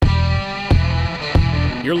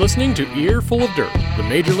You're listening to Earful of Dirt, the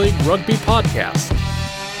Major League Rugby podcast.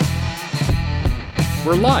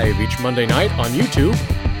 We're live each Monday night on YouTube,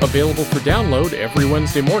 available for download every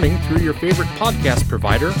Wednesday morning through your favorite podcast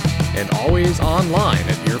provider, and always online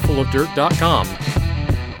at earfulofdirt.com.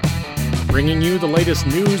 Bringing you the latest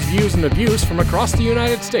news, views, and abuse from across the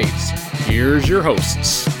United States. Here's your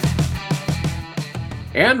hosts.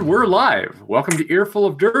 And we're live. Welcome to Earful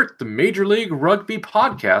of Dirt, the Major League Rugby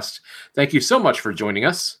podcast. Thank you so much for joining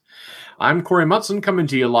us. I'm Corey Munson, coming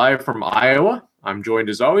to you live from Iowa. I'm joined,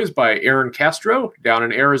 as always, by Aaron Castro down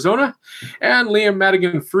in Arizona and Liam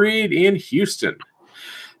Madigan-Freed in Houston.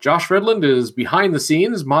 Josh Redland is behind the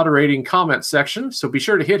scenes moderating comment section, so be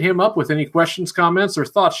sure to hit him up with any questions, comments, or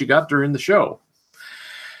thoughts you got during the show.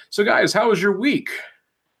 So, guys, how was your week?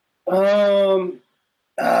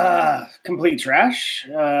 Complete trash.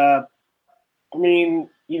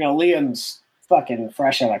 Liam's fucking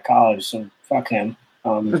fresh out of college, so fuck him.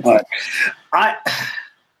 But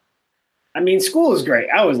school is great.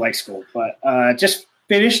 I always like school, but just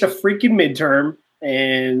finished a freaking midterm,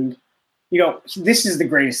 and this is the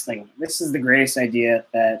greatest thing. This is the greatest idea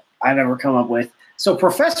that I've ever come up with. So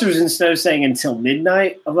professors, instead of saying until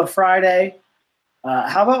midnight of a Friday,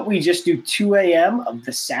 how about we just do 2 a.m. of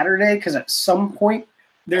the Saturday? Because at some point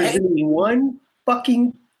there's going to be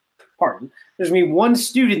one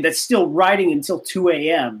student that's still writing until 2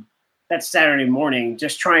 a.m. that Saturday morning,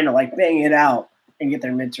 just trying to bang it out and get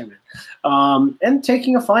their midterm in. And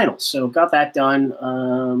taking a final. So got that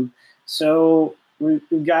done. So we've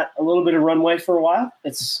got a little bit of runway for a while.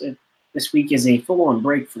 This week is a full-on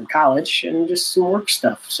break from college and just some work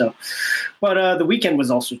stuff. So, but the weekend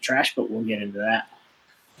was also trash, but we'll get into that.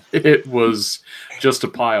 It was just a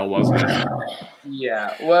pile, wasn't it?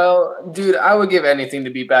 Yeah. Well, dude, I would give anything to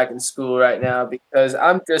be back in school right now because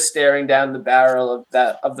I'm just staring down the barrel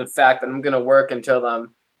of the fact that I'm going to work until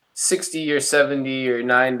I'm 60 or 70 or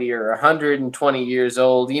 90 or 120 years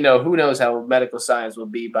old. Who knows how medical science will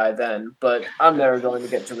be by then, but I'm never going to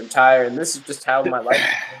get to retire, and this is just how my life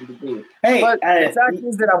is going to be. But the fact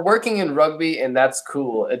is that I'm working in rugby, and that's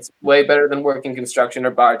cool. It's way better than working construction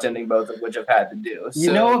or bartending, both of which I've had to do. So,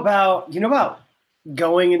 you know about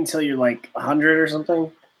going until you're 100 or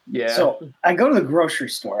something? Yeah. So I go to the grocery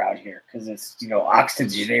store out here because it's,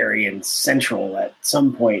 octogenarian central at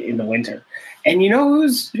some point in the winter. And you know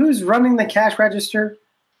who's running the cash register?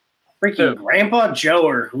 Freaking Grandpa Joe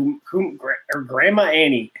or Grandma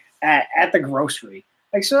Annie at the grocery.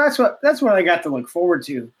 So that's what I got to look forward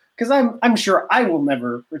to, because I'm sure I will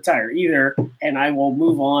never retire either, and I will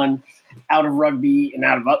move on out of rugby and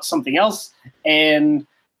out of something else and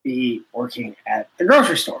be working at the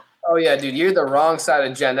grocery store. Oh yeah, dude, you're the wrong side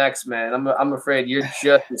of Gen X, man. I'm afraid you're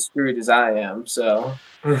just as screwed as I am. So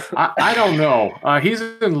I don't know. He's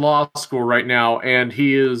in law school right now, and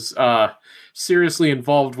he is seriously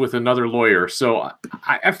involved with another lawyer. So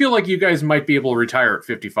I feel like you guys might be able to retire at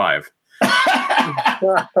 55.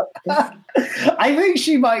 I think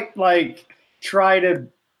she might try to.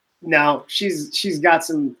 Now she's got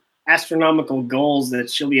some astronomical goals that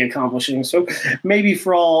she'll be accomplishing. So maybe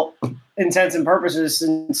for all intents and purposes,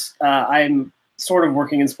 since I'm sort of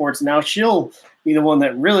working in sports now, she'll be the one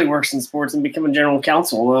that really works in sports and become a general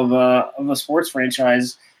counsel of a sports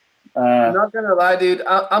franchise. I'm not gonna lie, dude.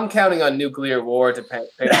 I'm counting on nuclear war to pay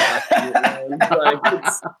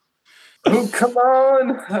off. Come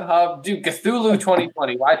on, dude. Cthulhu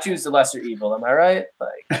 2020. Why choose the lesser evil? Am I right?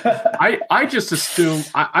 I just assume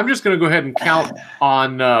I'm just going to go ahead and count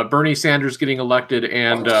on Bernie Sanders getting elected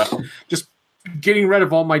and just getting rid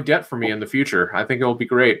of all my debt for me in the future. I think it'll be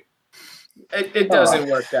great. It doesn't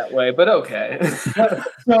work that way, but okay.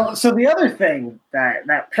 So the other thing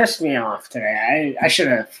that pissed me off today, I should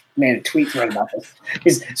have made a tweet thread about this,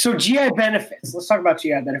 is GI benefits. Let's talk about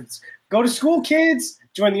GI benefits. Go to school, kids.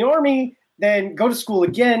 Join the Army, then go to school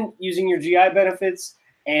again using your GI benefits.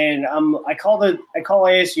 And I call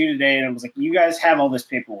ASU today, and I was like, you guys have all this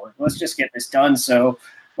paperwork. Let's just get this done so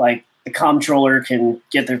the comptroller can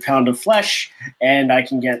get their pound of flesh and I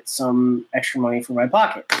can get some extra money for my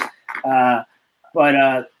pocket.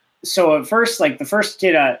 So at first, the first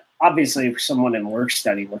kid, obviously someone in work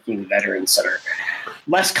study working with veterans that are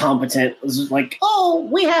less competent was like, oh,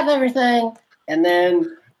 we have everything. And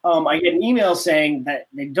then I get an email saying that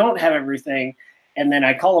they don't have everything, and then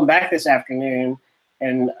I call them back this afternoon,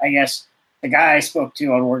 and I guess the guy I spoke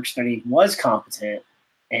to on work study was competent,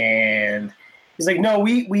 and he's like, no,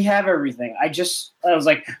 we have everything. I was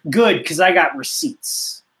like, good, because I got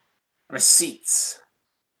receipts. Receipts.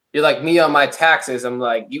 You're like me on my taxes. I'm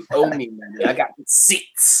like, you owe me money. I got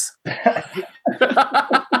receipts.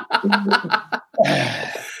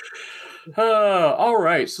 All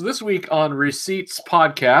right. So this week on Receipts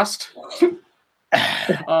Podcast,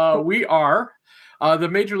 we are the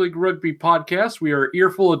Major League Rugby podcast. We are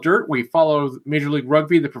Earful of Dirt. We follow Major League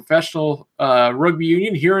Rugby, the professional rugby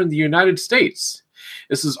union here in the United States.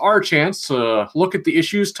 This is our chance to look at the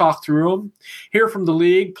issues, talk through them, hear from the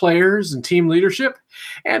league, players, and team leadership,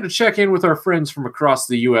 and to check in with our friends from across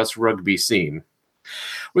the U.S. rugby scene.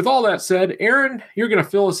 With all that said, Aaron, you're going to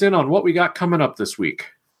fill us in on what we got coming up this week.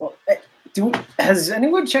 Well, has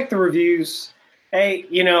anyone checked the reviews? Hey,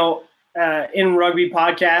 in rugby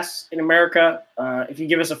podcasts in America, if you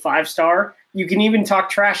give us a 5-star, you can even talk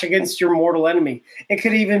trash against your mortal enemy. It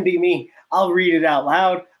could even be me. I'll read it out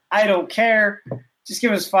loud. I don't care. Just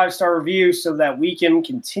give us a 5-star review so that we can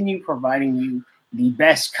continue providing you the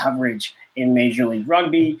best coverage in Major League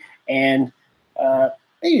Rugby and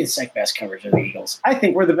maybe the second best coverage of the Eagles. I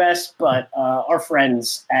think we're the best, but our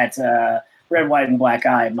friends at Red, White, and Black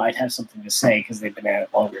Eye might have something to say because they've been at it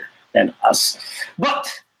longer than us. But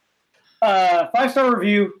 5-star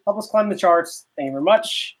review, help us climb the charts. Thank you very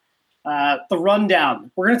much. The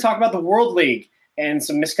rundown. We're going to talk about the World League and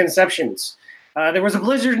some misconceptions. There was a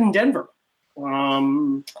blizzard in Denver.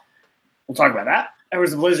 We'll talk about that. There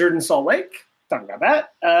was a blizzard in Salt Lake. Talk about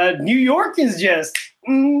that. New York is just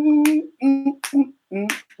in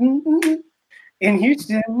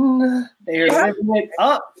Houston. They're living it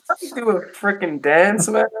up. Do a freaking dance,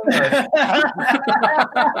 man.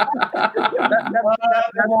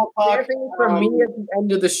 For me at the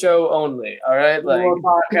end of the show only. All right, we'll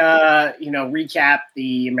talk. Recap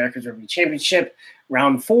the America's Rugby Championship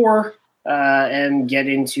round 4. And get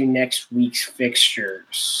into next week's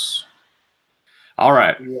fixtures. All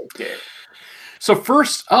right. Okay. So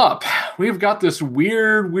first up, we've got this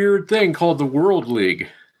weird thing called the World League.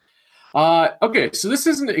 Okay, so this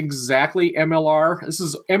isn't exactly MLR. This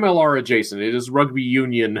is MLR adjacent. It is rugby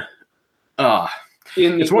union.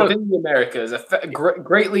 Within the Americas,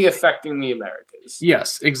 greatly affecting the Americas.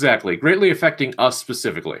 Yes, exactly. Greatly affecting us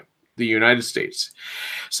specifically, the United States.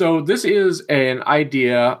 So this is an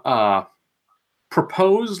idea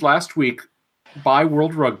proposed last week by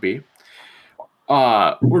World Rugby.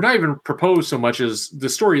 We're not even proposed so much as the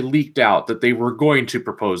story leaked out that they were going to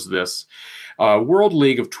propose this. World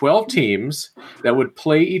League of 12 teams that would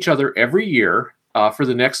play each other every year for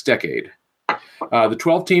the next decade. The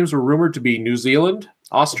 12 teams were rumored to be New Zealand,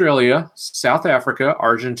 Australia, South Africa,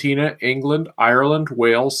 Argentina, England, Ireland,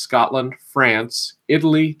 Wales, Scotland, France,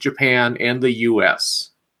 Italy, Japan, and the U.S.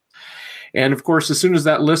 And of course, as soon as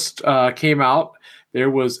that list came out,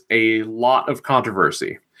 there was a lot of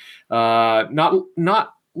controversy.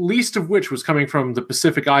 Not least of which was coming from the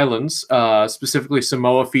Pacific Islands, specifically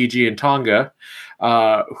Samoa, Fiji, and Tonga,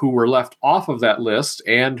 who were left off of that list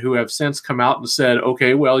and who have since come out and said,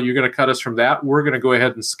 okay, well, you're going to cut us from that. We're going to go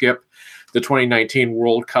ahead and skip the 2019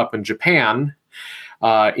 World Cup in Japan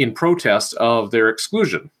in protest of their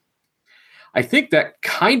exclusion. I think that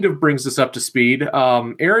kind of brings us up to speed.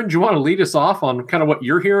 Aaron, do you want to lead us off on kind of what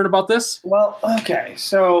you're hearing about this? Well, okay.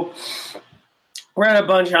 So we ran a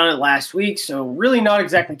bunch on it last week, so really not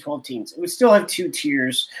exactly 12 teams. It would still have 2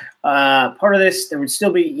 tiers. Part of this, there would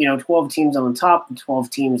still be 12 teams on the top and 12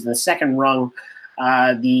 teams in the second rung.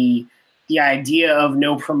 The idea of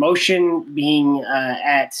no promotion being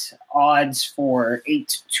at odds for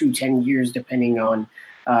 8 to 10 years, depending on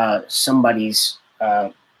somebody's.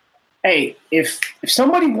 Hey, if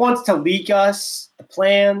somebody wants to leak us the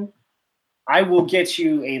plan, I will get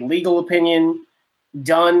you a legal opinion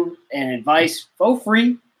done and advice for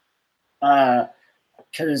free,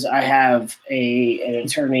 because I have an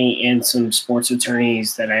attorney and some sports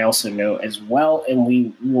attorneys that I also know as well, and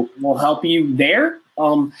we will help you there.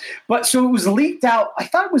 But so it was leaked out. I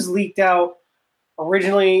thought it was leaked out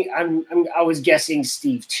originally. I was guessing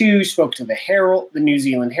Steve too spoke to the Herald, the New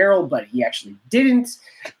Zealand Herald, but he actually didn't.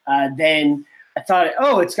 Then I thought,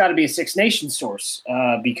 it's got to be a Six Nations source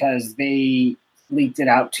because they leaked it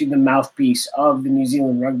out to the mouthpiece of the New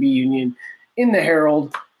Zealand Rugby Union in the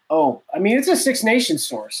Herald. It's a Six Nations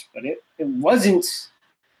source, but it wasn't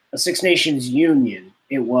a Six Nations union.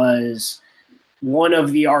 It was one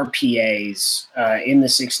of the RPAs in the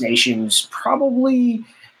Six Nations, probably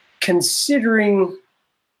considering,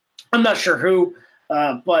 I'm not sure who,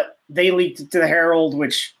 but they leaked it to the Herald,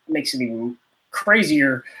 which makes it even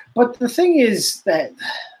crazier. But the thing is that,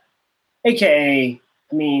 AKA,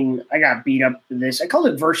 I got beat up for this. I called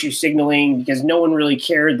it virtue signaling because no one really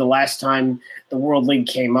cared the last time the World League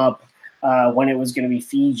came up when it was going to be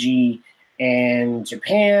Fiji and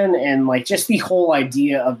Japan. And just the whole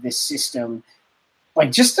idea of this system,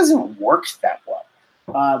 just doesn't work that well.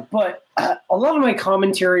 But a lot of my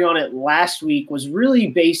commentary on it last week was really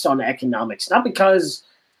based on economics, not because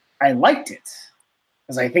I liked it,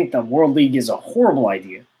 because I think the World League is a horrible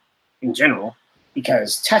idea in general,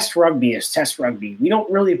 because test rugby is test rugby. We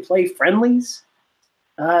don't really play friendlies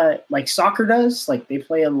like soccer does. Like, they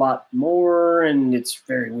play a lot more, and it's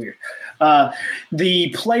very weird. The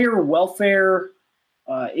player welfare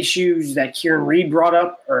issues that Kieran Reid brought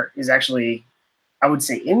up is actually, I would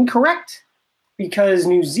say, incorrect, because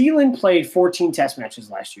New Zealand played 14 test matches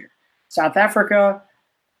last year. South Africa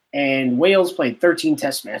and Wales played 13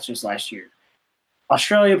 test matches last year.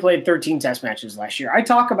 Australia played 13 test matches last year. I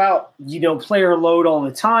talk about, player load all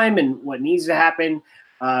the time and what needs to happen.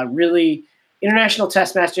 Really, international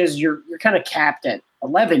test matches, you're kind of capped at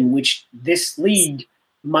 11, which this league,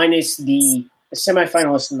 minus the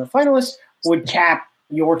semifinalists and the finalists, would cap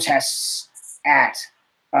your tests at.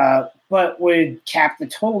 But would cap the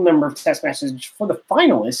total number of test matches for the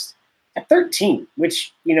finalists at 13,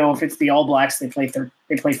 which, if it's the All Blacks, they play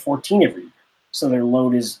 14 every year. So their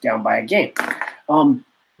load is down by a game.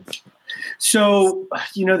 So,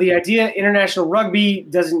 the idea international rugby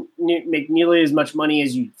doesn't make nearly as much money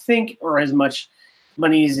as you'd think, or as much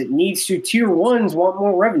money as it needs to. Tier 1s want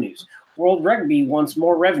more revenues. World Rugby wants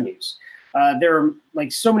more revenues. There are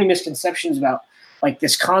so many misconceptions about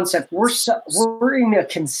this concept. We're in a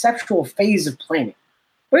conceptual phase of planning,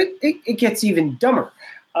 but it gets even dumber.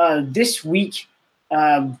 This week,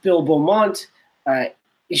 Bill Beaumont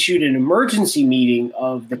issued an emergency meeting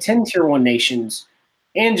of the 10 Tier 1 nations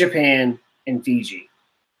and Japan and Fiji.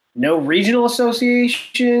 No regional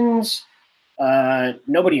associations,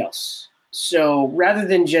 nobody else. So rather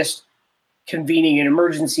than just convening an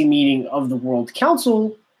emergency meeting of the World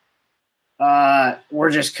Council, we're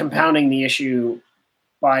just compounding the issue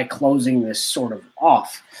by closing this sort of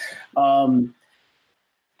off. 2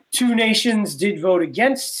 nations did vote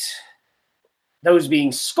against, those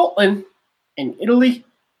being Scotland and Italy,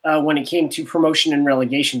 when it came to promotion and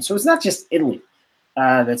relegation. So it's not just Italy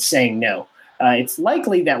that's saying no. It's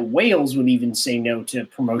likely that Wales would even say no to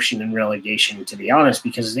promotion and relegation, to be honest,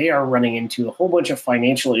 because they are running into a whole bunch of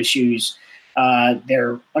financial issues.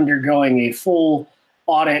 They're undergoing a full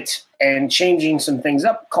audit and changing some things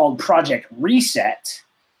up called Project Reset.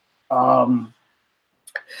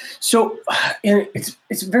 So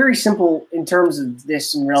it's very simple in terms of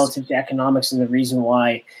this and relative to economics, and the reason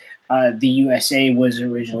why the USA was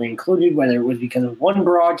originally included, whether it was because of one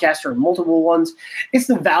broadcaster or multiple ones. It's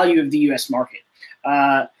the value of the U.S. market.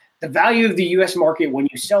 The value of the U.S. market when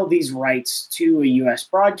you sell these rights to a U.S.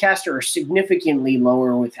 broadcaster are significantly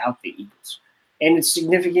lower without the Eagles. And it's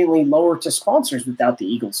significantly lower to sponsors without the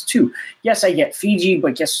Eagles, too. Yes, I get Fiji,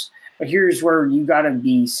 but here's where you got to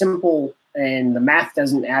be simple, and the math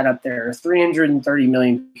doesn't add up. There are 330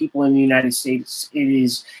 million people in the United States. It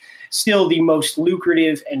is still the most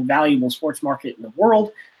lucrative and valuable sports market in the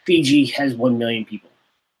world. Fiji has 1 million people.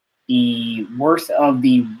 The worth of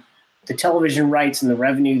the television rights and the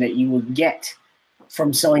revenue that you will get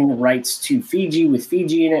from selling the rights to Fiji with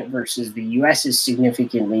Fiji in it versus the U.S. is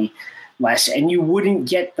significantly less, and you wouldn't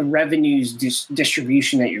get the revenues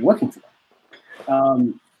distribution that you're looking for.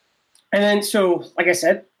 And then, so like I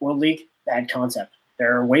said, World League, bad concept.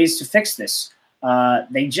 There are ways to fix this.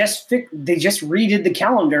 They just redid the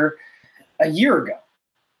calendar a year ago,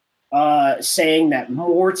 saying that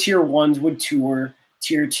more Tier 1s would tour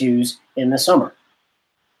Tier 2s in the summer.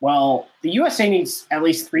 Well, the USA needs at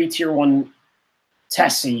least 3 Tier 1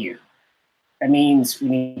 tests a year. That means we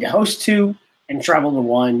need to host 2 and travel to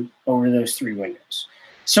 1 over those 3 windows.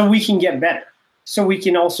 So we can get better. So we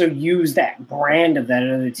can also use that brand of that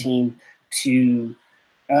other team to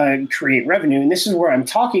create revenue. And this is where I'm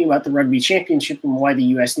talking about the Rugby Championship and why the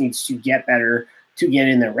U.S. needs to get better to get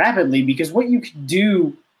in there rapidly, because what you could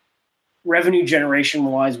do revenue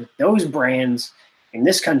generation-wise with those brands in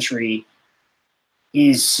this country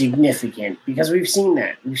is significant, because we've seen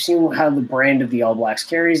that. We've seen how the brand of the All Blacks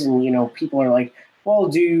carries, and, people are like, well,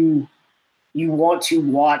 do you want to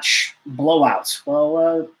watch blowouts?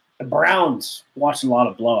 Well, the Browns watch a lot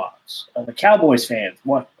of blowouts. The Cowboys fans,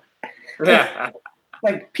 what?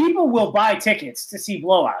 Like, people will buy tickets to see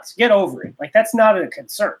blowouts. Get over it. Like, that's not a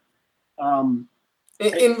concern.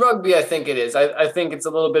 In rugby, I think it is. I think it's a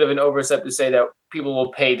little bit of an oversight to say that people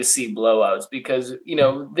will pay to see blowouts, because,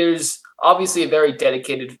 there's obviously a very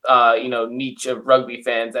dedicated, niche of rugby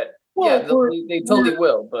fans that, they totally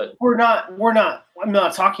will. But I'm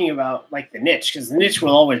not talking about like the niche, because the niche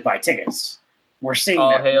will always buy tickets. We're seeing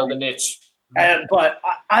that. Hail the niche. But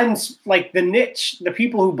I'm like the niche, the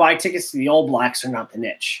people who buy tickets to the All Blacks are not the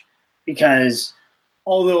niche, because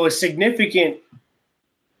although a significant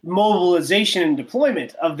mobilization and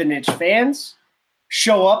deployment of the niche fans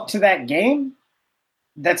show up to that game,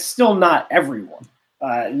 that's still not everyone.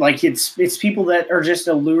 It's people that are just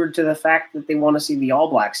allured to the fact that they want to see the All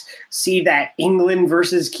Blacks, see that England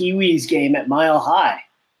versus Kiwis game at Mile High.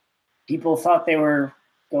 People thought they were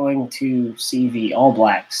going to see the All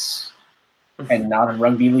Blacks and not a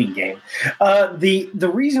rugby league game.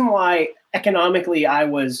 The reason why economically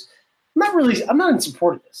I'm not in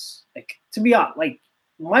support of this. Like, to be honest,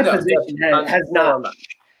 my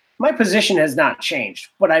position has not changed,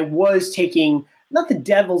 but I was taking not the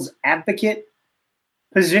devil's advocate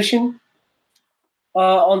position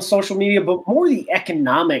on social media, but more the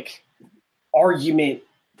economic argument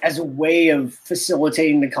as a way of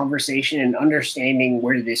facilitating the conversation and understanding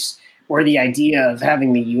where the idea of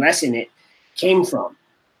having the U.S. in it came from.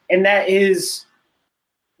 And that is,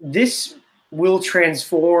 this will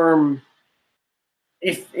transform.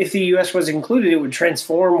 If the U.S. was included, it would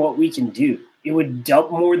transform what we can do. It would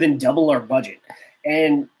more than double our budget.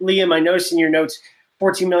 And Liam, I noticed in your notes,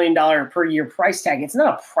 $14 million per year price tag. It's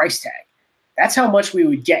not a price tag. That's how much we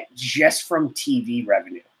would get just from TV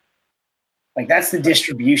revenue. That's the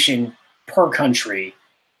distribution per country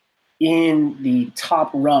in the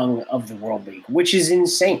top rung of the World League, which is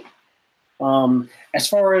insane. As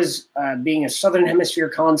far as being a Southern Hemisphere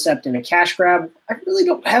concept and a cash grab, I really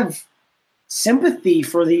don't have sympathy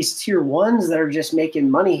for these tier ones that are just making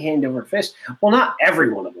money hand over fist. Well, not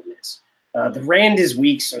every one of them is. The rand is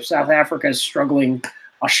weak, so South Africa is struggling.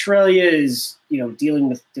 Australia is, dealing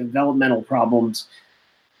with developmental problems.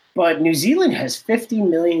 But New Zealand has $50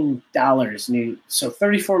 million so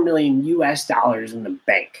 $34 million US dollars in the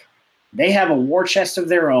bank. They have a war chest of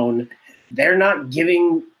their own. They're not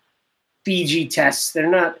giving Fiji tests. They're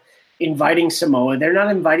not inviting Samoa. They're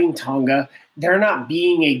not inviting Tonga. They're not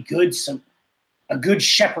being a good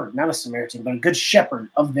shepherd, not a Samaritan, but a good shepherd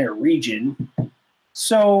of their region.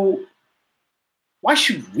 So why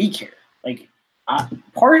should we care?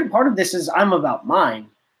 Part of this is I'm about mine,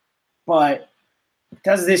 but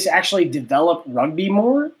does this actually develop rugby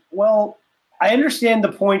more? Well, I understand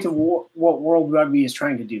the point of what World Rugby is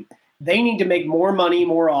trying to do. They need to make more money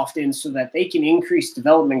more often so that they can increase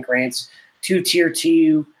development grants to tier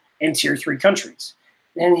 2 and tier 3 countries.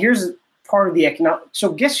 And here's part of the economic.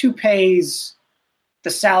 So guess who pays the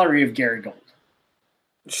salary of Gary Gold?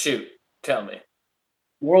 Shoot, tell me.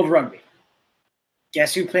 World Rugby.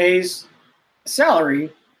 Guess who pays the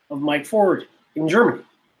salary of Mike Ford in Germany?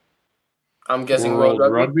 I'm guessing World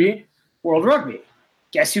Rugby. World Rugby.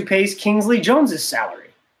 Guess who pays Kingsley Jones's salary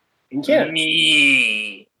in Canada?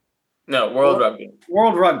 Me. No, World Rugby.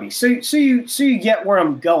 World Rugby. So you get where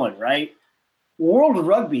I'm going, right? World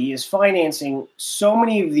Rugby is financing so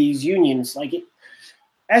many of these unions,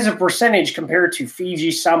 as a percentage compared to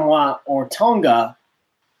Fiji, Samoa, or Tonga.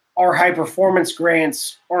 Our high performance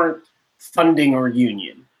grants aren't funding our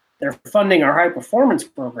union. They're funding our high performance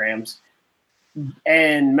programs,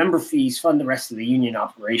 and member fees fund the rest of the union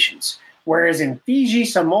operations. Whereas in Fiji,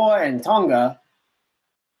 Samoa, and Tonga,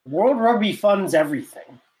 World Rugby funds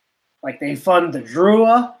everything. They fund the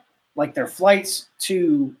Drua, their flights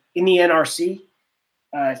in the NRC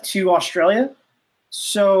to Australia.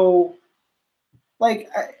 So, when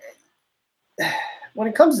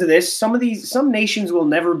it comes to this, some nations will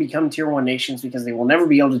never become tier 1 nations because they will never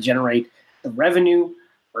be able to generate the revenue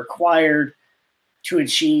required to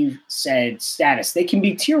achieve said status. They can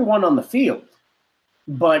be tier 1 on the field,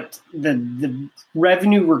 but the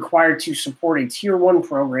revenue required to support a tier 1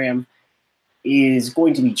 program is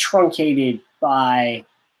going to be truncated by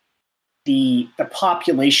the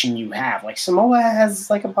population you have. Samoa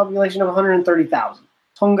has a population of 130,000.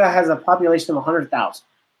 Tonga has a population of 100,000.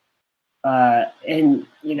 And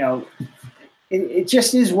it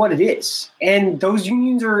just is what it is. And those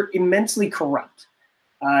unions are immensely corrupt.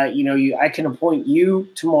 I can appoint you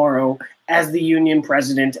tomorrow as the union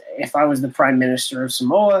president if I was the prime minister of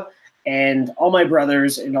Samoa, and all my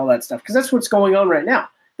brothers and all that stuff, because that's what's going on right now.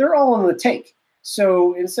 They're all on the take.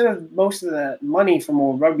 So instead of most of the money from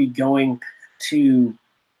World Rugby going to,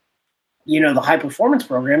 the high performance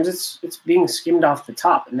programs, it's being skimmed off the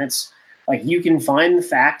top. And that's you can find the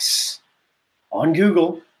facts on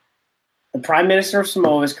Google. The Prime Minister of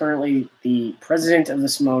Samoa is currently the president of the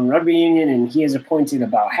Samoan Rugby Union, and he has appointed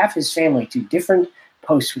about half his family to different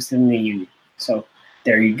posts within the union. So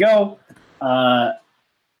there you go.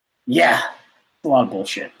 Yeah, a lot of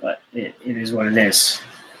bullshit, but it is what it is.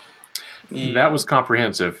 That was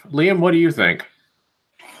comprehensive. Liam, what do you think?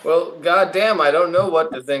 Well, goddamn, I don't know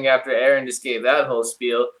what to think after Aaron just gave that whole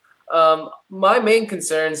spiel. My main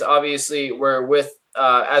concerns, obviously, were with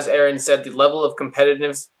as Aaron said, the level of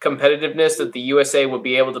competitiveness that the USA would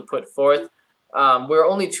be able to put forth. We're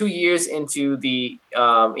only 2 years into the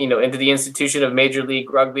into the institution of Major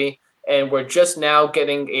League Rugby, and we're just now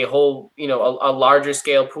getting a whole a larger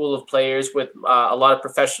scale pool of players with a lot of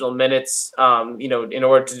professional minutes in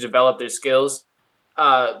order to develop their skills.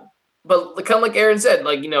 But kind of like Aaron said,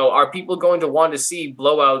 are people going to want to see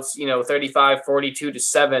blowouts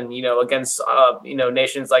 35-42-7 against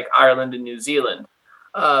nations like Ireland and New Zealand?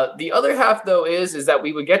 The other half, though, is that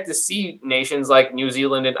we would get to see nations like New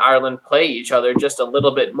Zealand and Ireland play each other just a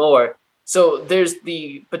little bit more. So there's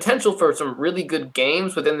the potential for some really good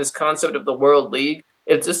games within this concept of the World League.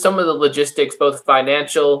 It's just some of the logistics, both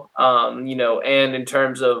financial, and in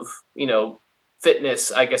terms of,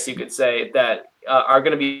 fitness, I guess you could say, that are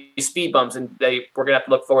going to be speed bumps, and we're going to have to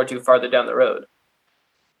look forward to farther down the road.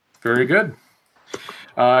 Very good.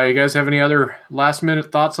 You guys have any other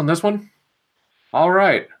last-minute thoughts on this one? All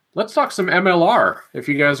right. Let's talk some MLR, if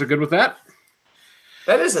you guys are good with that.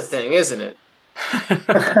 That is a thing, isn't it?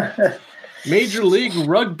 Major League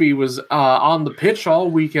Rugby was on the pitch all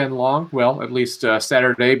weekend long. Well, at least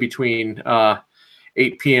Saturday between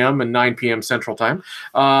 8 p.m. and 9 p.m. Central Time.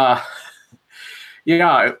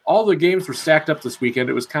 Yeah, all the games were stacked up this weekend.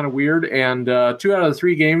 It was kind of weird, and 2 out of the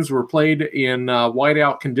 3 games were played in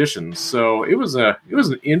whiteout conditions. So it was an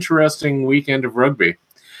interesting weekend of rugby.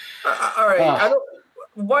 All right,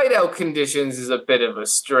 whiteout conditions is a bit of a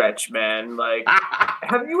stretch, man. Like,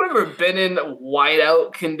 have you ever been in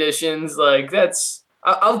whiteout conditions? Like,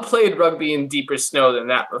 I've played rugby in deeper snow than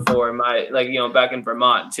that before. Back in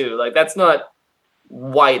Vermont too. Like, that's not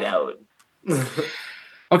whiteout.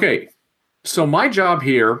 Okay. So my job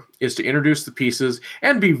here is to introduce the pieces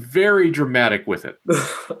and be very dramatic with it.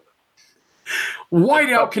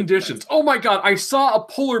 Whiteout conditions. Oh my God, I saw a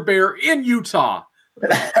polar bear in Utah. They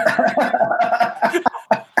had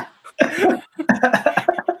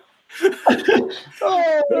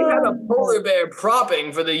a polar bear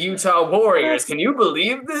propping for the Utah Warriors. Can you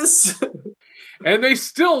believe this? And they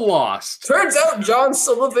still lost. Turns out John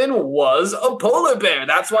Sullivan was a polar bear.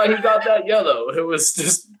 That's why he got that yellow. It was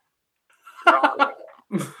just...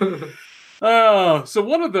 So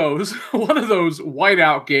one of those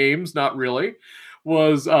whiteout games, not really,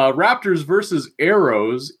 was Raptors versus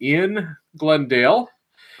Arrows in Glendale,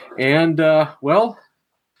 and that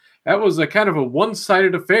was a kind of a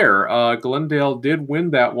one-sided affair. Glendale did win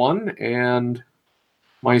that one, and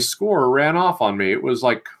my score ran off on me. It was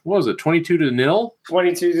like, what was it, 22-0?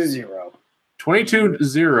 22-0.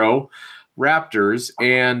 22-0 Raptors,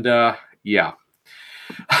 and yeah.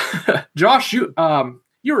 Josh, you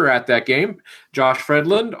were at that game. Josh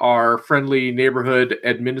Fredland, our friendly neighborhood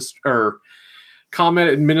comment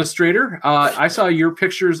administrator. I saw your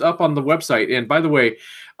pictures up on the website. And by the way,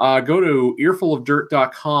 go to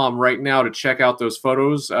earfulofdirt.com right now to check out those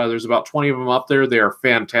photos. There's about 20 of them up there. They are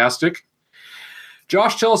fantastic.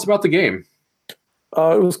 Josh, tell us about the game.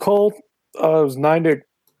 It was cold. It was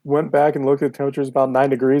went back and looked at the temperatures, about 9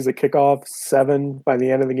 degrees at kickoff, 7 by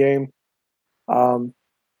the end of the game.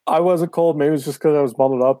 I wasn't cold. Maybe it was just because I was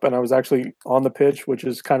bundled up and I was actually on the pitch, which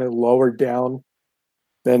is kind of lower down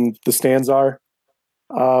than the stands are.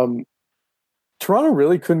 Toronto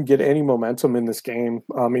really couldn't get any momentum in this game.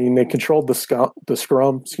 I mean, they controlled the scrum,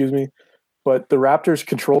 but the Raptors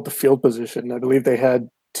controlled the field position. I believe they had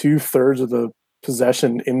 2/3 of the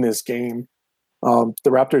possession in this game. The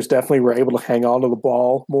Raptors definitely were able to hang on to the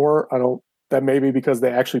ball more. That may be because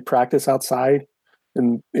they actually practice outside.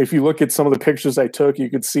 And if you look at some of the pictures I took, you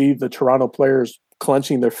could see the Toronto players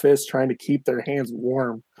clenching their fists, trying to keep their hands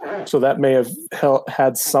warm. So that may have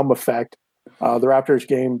had some effect. The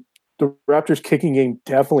Raptors kicking game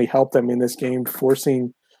definitely helped them in this game,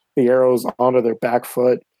 forcing the Arrows onto their back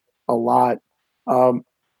foot a lot. The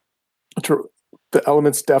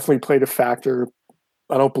elements definitely played a factor.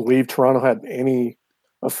 I don't believe Toronto had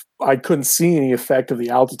I couldn't see any effect of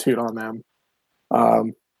the altitude on them.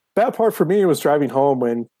 Bad part for me was driving home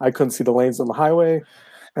when I couldn't see the lanes on the highway,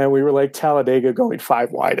 and we were like Talladega going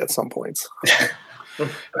 5 wide at some points.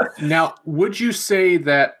 Now, would you say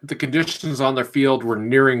that the conditions on their field were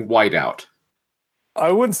nearing whiteout?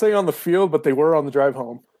 I wouldn't say on the field, but they were on the drive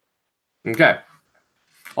home. Okay.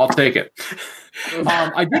 I'll take it.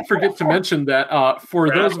 I did forget to mention that for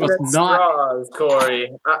those of us not... Straws, Corey.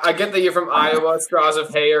 I get that you're from Iowa. Straws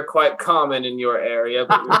of hay are quite common in your area,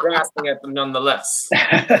 but you're grasping at them nonetheless.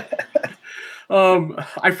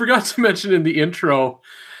 I forgot to mention in the intro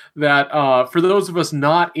that for those of us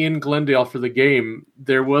not in Glendale for the game,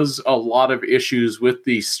 there was a lot of issues with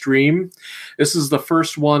the stream. This is the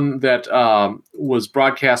first one that was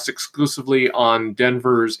broadcast exclusively on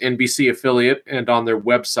Denver's NBC affiliate and on their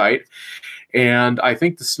website. And I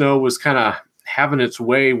think the snow was kind of having its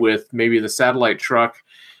way with maybe the satellite truck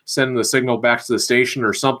sending the signal back to the station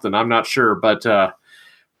or something. I'm not sure, but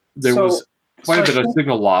there was quite a bit of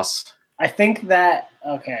signal loss. I think that,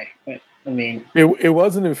 okay, but I mean, it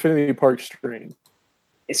was an Infinity Park stream.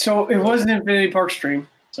 So it was an Infinity Park stream.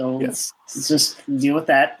 So let's just deal with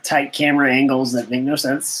that. Tight camera angles that make no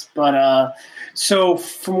sense. But so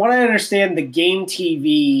from what I understand, the Game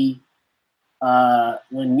TV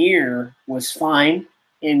linear was fine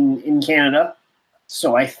in Canada.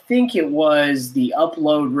 So I think it was the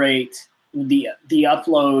upload rate. The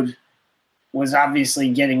upload was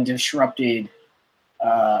obviously getting disrupted,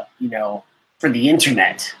 for the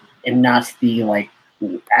internet and not the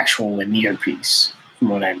actual linear piece from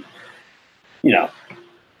what I'm,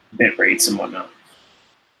 bit rates and whatnot.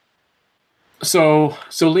 So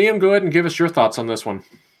Liam, go ahead and give us your thoughts on this one.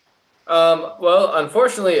 Well,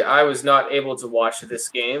 unfortunately, I was not able to watch this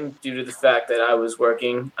game due to the fact that I was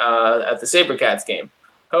working at the SaberCats game.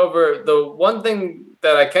 However, the one thing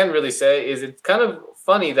that I can really say is it's kind of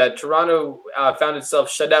funny that Toronto found itself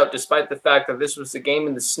shut out despite the fact that this was a game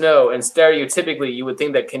in the snow, and stereotypically you would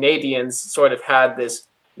think that Canadians sort of had this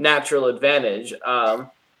natural advantage.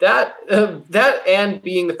 That and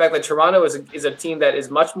being the fact that Toronto is a team that is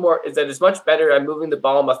much better at moving the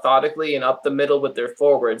ball methodically and up the middle with their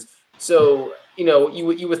forwards. So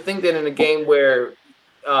you would think that in a game where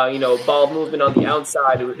ball movement on the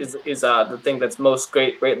outside is the thing that's most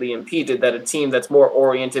greatly impeded, that a team that's more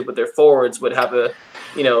oriented with their forwards would have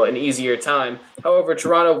an easier time. However,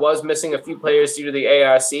 Toronto was missing a few players due to the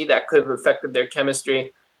ARC that could have affected their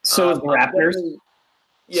chemistry. So is the Raptors.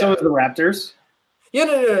 So is the Raptors. Yeah,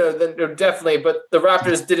 no, definitely. But the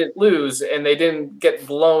Raptors didn't lose, and they didn't get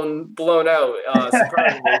blown out.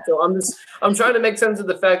 Surprisingly, so I'm trying to make sense of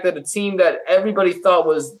the fact that a team that everybody thought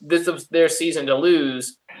was their season to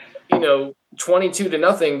lose,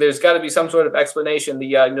 22-0. There's got to be some sort of explanation.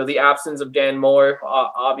 The absence of Dan Moore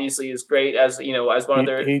obviously is great as one of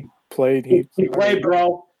their. He played,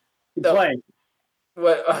 bro. He played.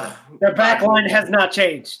 What? Their back line has not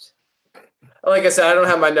changed. Like I said, I don't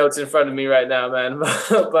have my notes in front of me right now, man.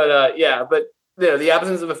 But the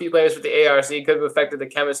absence of a few players with the ARC could have affected the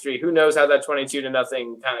chemistry. Who knows how that 22-0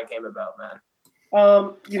 kind of came about, man.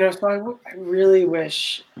 So I really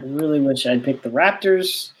wish I'd picked the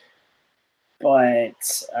Raptors, but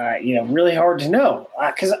really hard to know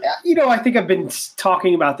because I think I've been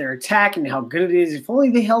talking about their attack and how good it is. If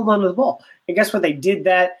only they held onto the ball. And guess what? They did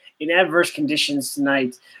that in adverse conditions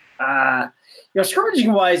tonight.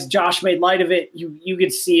 Scrimmaging wise, Josh made light of it. You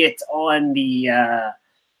could see it on the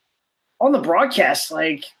broadcast.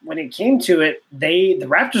 Like when it came to it, the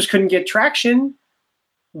Raptors couldn't get traction,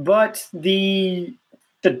 but the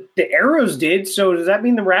Arrows did. So does that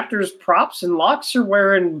mean the Raptors props and locks are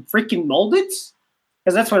wearing freaking moldeds?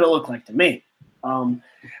 Because that's what it looked like to me.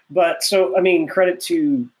 Credit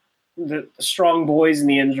to the strong boys in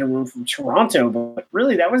the engine room from Toronto, but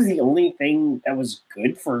really that was the only thing that was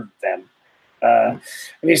good for them.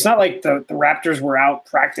 It's not like the Raptors were out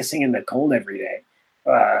practicing in the cold every day.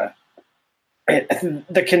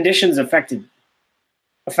 The conditions affected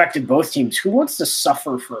both teams. Who wants to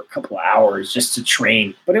suffer for a couple of hours just to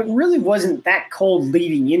train? But it really wasn't that cold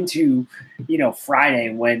leading into,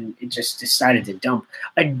 Friday when it just decided to dump.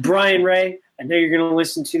 Brian Ray, I know you're going to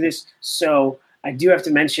listen to this, so I do have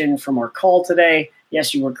to mention from our call today,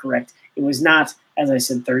 yes, you were correct. It was not, as I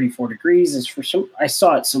said, 34 degrees. I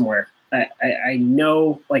saw it somewhere. I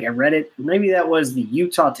know, I read it. Maybe that was the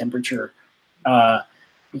Utah temperature,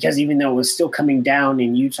 because even though it was still coming down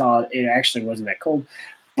in Utah, it actually wasn't that cold.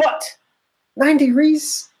 But 9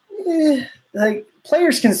 degrees,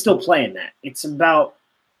 players can still play in that. It's about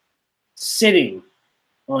sitting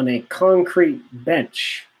on a concrete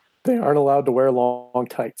bench. They aren't allowed to wear long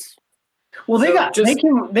tights. Well,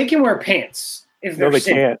 they can wear pants if they're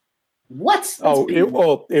sitting. Can't. What?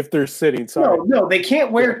 If they're sitting, sorry. No, they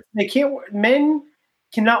can't wear. They can't. Men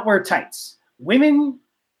cannot wear tights. Women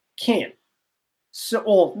can.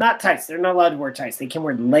 So, not tights. They're not allowed to wear tights. They can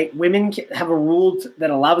wear women have a rule that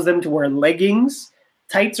allows them to wear leggings.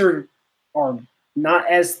 Tights are not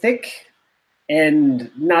as thick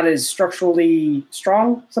and not as structurally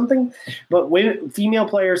strong. Something, but female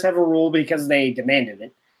players have a rule because they demanded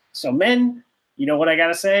it. So, men, you know what I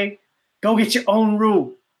gotta say? Go get your own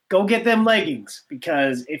rule. Go get them leggings,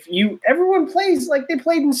 because everyone plays like they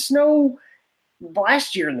played in snow,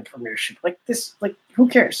 last year in the Premiership. Who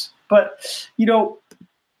cares? But,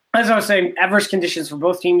 as I was saying, adverse conditions for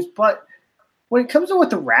both teams. But when it comes to what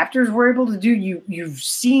the Raptors were able to do, you've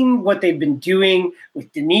seen what they've been doing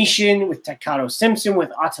with Denishan, with Takato Simpson, with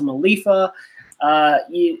Atamalifa.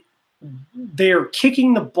 They're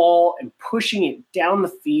kicking the ball and pushing it down the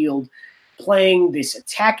field, playing this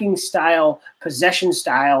attacking style, possession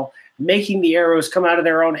style, making the Arrows come out of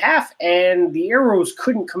their own half. And the Arrows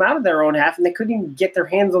couldn't come out of their own half, and they couldn't even get their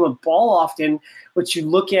hands on the ball often. But you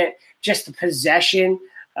look at just the possession.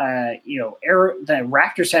 The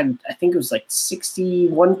Raptors had, I think it was like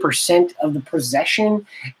 61% of the possession,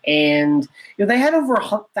 and they had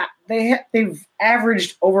they've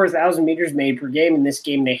averaged over 1,000 meters made per game. In this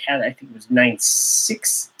game, they had, I think it was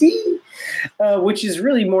 960, which is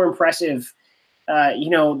really more impressive.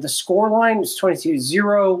 The score line was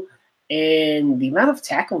 22-0, and the amount of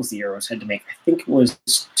tackles the Arrows had to make, I think it was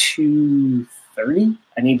 230.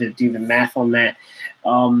 I need to do the math on that.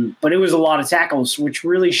 But it was a lot of tackles, which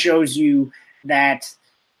really shows you that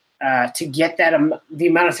to get that the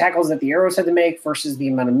amount of tackles that the Arrows had to make versus the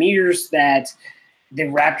amount of meters that the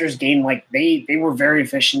Raptors gained, they were very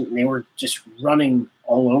efficient, and they were just running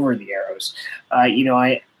all over the Arrows. I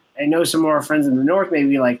know some of our friends in the North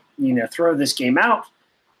maybe throw this game out,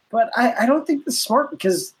 but I don't think that's smart,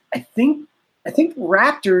 because I think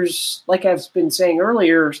Raptors, like I've been saying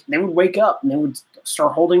earlier, they would wake up and they would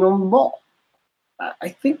start holding on the ball. I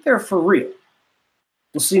think they're for real.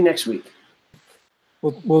 We'll see next week.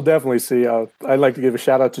 We'll definitely see. I'd like to give a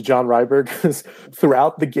shout out to John Ryberg, because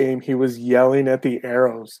throughout the game he was yelling at the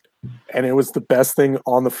Arrows, and it was the best thing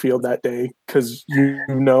on the field that day, because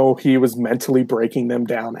he was mentally breaking them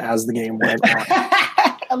down as the game went on.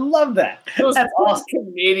 I love that. Those awesome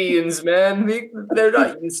Canadians, man, they're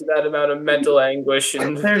not used to that amount of mental anguish.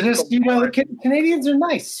 And they're just, the Canadians are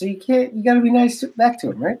nice, so you got to be nice back to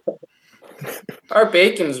them, right? Our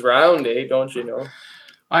bacon's round, don't you know?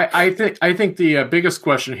 I think the biggest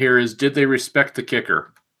question here is, did they respect the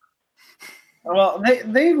kicker? Well,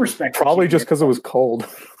 they respect. Probably just because it was cold.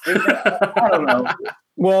 I don't know.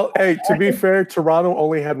 Well, hey, to be fair, Toronto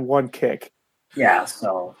only had one kick. Yeah.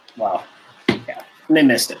 So, well, yeah, and they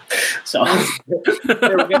missed it. So they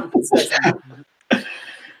were getting consistent.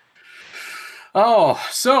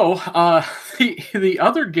 The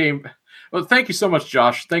other game. Well, thank you so much,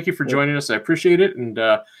 Josh. Thank you for joining us. I appreciate it. And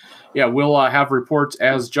we'll have reports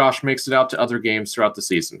as Josh makes it out to other games throughout the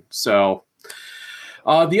season. So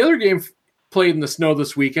the other game played in the snow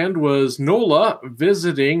this weekend was NOLA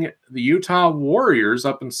visiting the Utah Warriors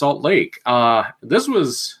up in Salt Lake. This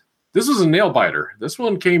was a nail biter. This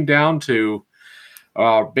one came down to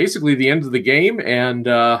basically the end of the game, and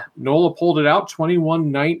NOLA pulled it out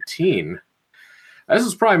 21-19. This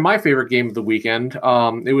is probably my favorite game of the weekend.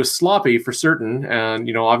 It was sloppy for certain, and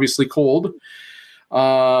obviously cold.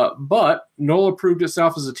 But NOLA proved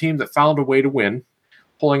itself as a team that found a way to win,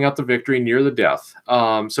 pulling out the victory near the death.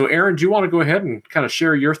 So, Aaron, do you want to go ahead and kind of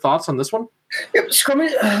share your thoughts on this one? Yep,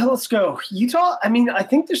 let's go. Utah, I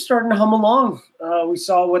think they're starting to hum along. We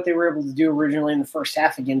saw what they were able to do originally in the first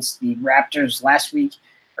half against the Raptors last week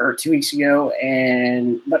or 2 weeks ago.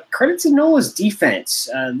 But credit to NOLA's defense.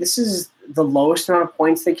 This is the lowest amount of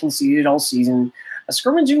points they conceded all season.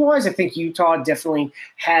 Scrimmaging-wise, I think Utah definitely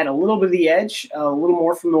had a little bit of the edge, a little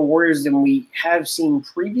more from the Warriors than we have seen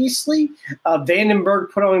previously.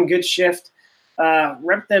 Vandenberg put on a good shift,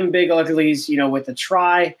 rep them big uglies, with a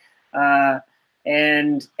try.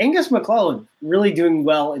 And Angus McClellan really doing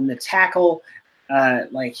well in the tackle.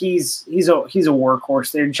 He's a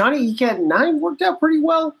workhorse there. Johnny Ika at 9 worked out pretty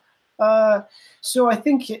well. So I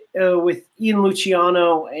think with Ian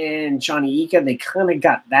Luciano and Johnny Ika, they kind of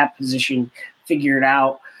got that position figured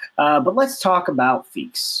out. But let's talk about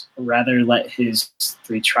Feeks, or rather let his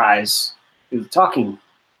 3 tries do the talking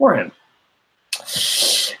for him.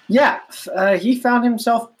 Yeah, he found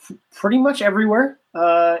himself pretty much everywhere,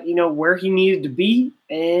 where he needed to be.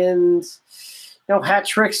 And, hat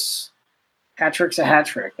trick's a hat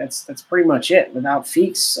trick. That's pretty much it. Without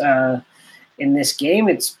Feeks in this game,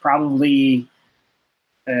 it's probably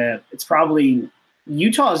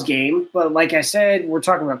Utah's game, but like I said, we're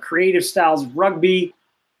talking about creative styles of rugby.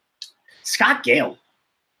 Scott Gale,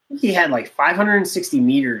 he had 560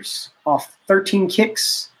 meters off 13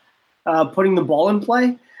 kicks, putting the ball in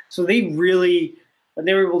play. So they were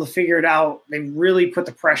able to figure it out. They really put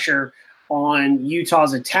the pressure on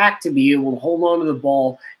Utah's attack to be able to hold on to the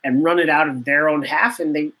ball and run it out of their own half,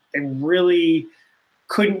 and they really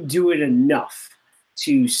couldn't do it enough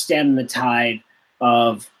to stem the tide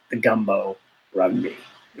of the gumbo rugby.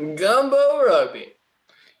 Gumbo rugby.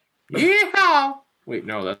 Yeah. Wait,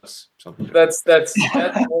 no, that's something. That's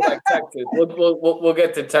more like Texas. We'll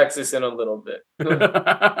get to Texas in a little bit.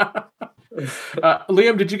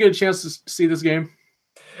 Liam, did you get a chance to see this game?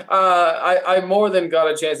 I more than got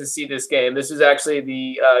a chance to see this game. This is actually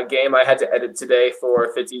the game I had to edit today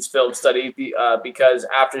for Fitzy's film study because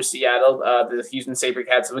after Seattle, the Houston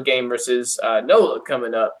SaberCats have a game versus NOLA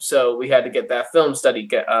coming up. So we had to get that film study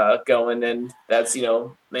going, and that's,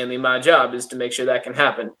 mainly my job is to make sure that can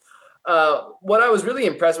happen. What I was really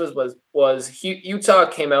impressed with was Utah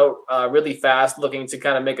came out really fast, looking to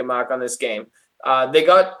kind of make a mark on this game. They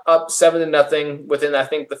got up 7-0 within, I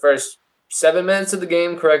think, the first 7 minutes of the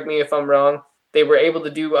game. Correct me if I'm wrong. They were able to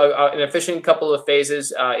do an efficient couple of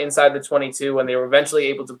phases inside the 22, and they were eventually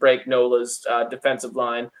able to break NOLA's defensive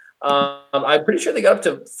line. I'm pretty sure they got up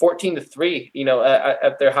to 14-3,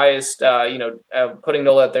 at their highest, putting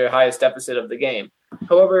NOLA at their highest deficit of the game.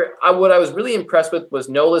 However, what I was really impressed with was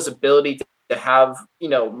NOLA's ability to have,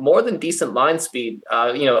 more than decent line speed,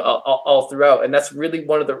 all throughout. And that's really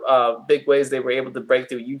one of the big ways they were able to break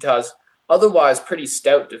through Utah's otherwise pretty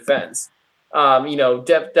stout defense.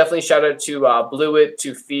 Definitely shout out to Blewett,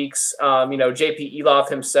 to Feeks, JP Eloff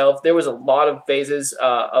himself. There was a lot of phases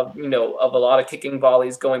of a lot of kicking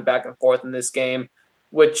volleys going back and forth in this game,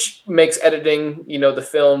 which makes editing, the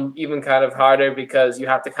film even kind of harder because you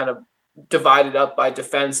have to kind of divide it up by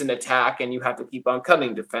defense and attack, and you have to keep on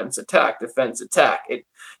cutting defense, attack.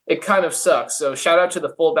 It kind of sucks. So shout out to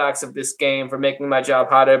the fullbacks of this game for making my job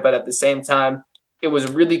harder, but at the same time, it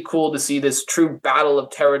was really cool to see this true battle of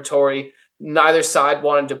territory. Neither side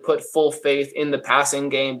wanted to put full faith in the passing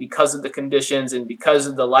game because of the conditions and because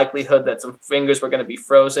of the likelihood that some fingers were going to be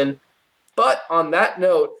frozen. But on that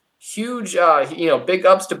note, huge, big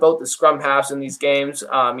ups to both the scrum halves in these games.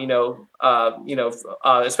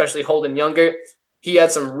 Especially Holden Younger. He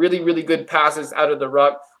had some really, really good passes out of the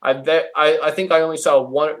ruck. I think I only saw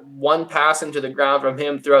one pass into the ground from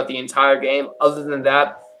him throughout the entire game. Other than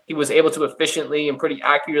that, he was able to efficiently and pretty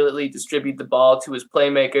accurately distribute the ball to his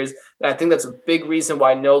playmakers. And I think that's a big reason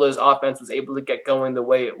why NOLA's offense was able to get going the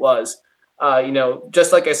way it was.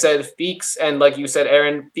 Just like I said, Feeks, and like you said,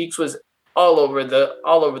 Aaron, Feeks was all over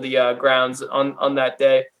the grounds on that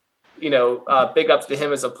day. Big ups to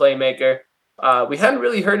him as a playmaker. We hadn't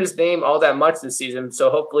really heard his name all that much this season, so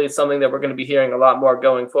hopefully it's something that we're going to be hearing a lot more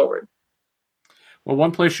going forward. Well,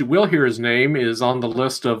 one place you will hear his name is on the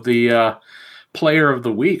list of the Player of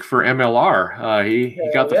the Week for MLR. He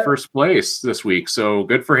got the first place this week, so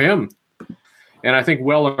good for him. And I think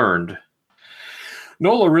well earned.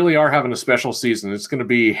 NOLA really are having a special season. It's going to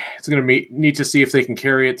be neat to see if they can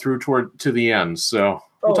carry it through to the end. So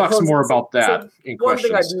we'll talk some more about that in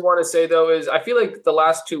questions. One thing I do want to say though is I feel like the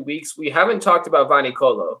last 2 weeks we haven't talked about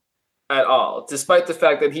Vainikolo at all, despite the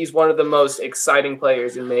fact that he's one of the most exciting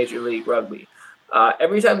players in Major League Rugby.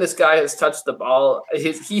 Every time this guy has touched the ball,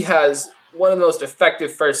 he has one of the most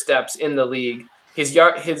effective first steps in the league. His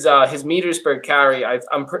meters per carry.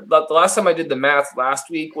 The last time I did the math last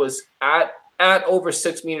week was at over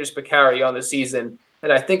 6 meters per carry on the season,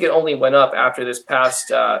 and I think it only went up after this past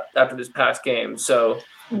game. So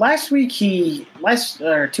last week 2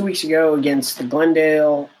 weeks ago against the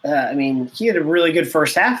Glendale, he had a really good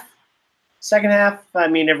first half. Second half,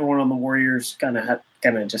 everyone on the Warriors kind of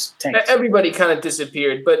just tanked. Everybody kind of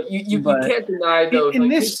disappeared, but you can't deny though.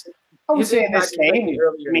 I would say in this game,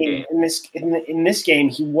 in this game,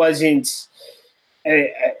 he wasn't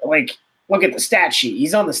look at the stat sheet.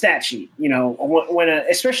 He's on the stat sheet. When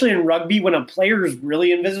especially in rugby, when a player is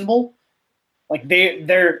really invisible,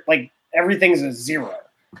 they're everything's a 0.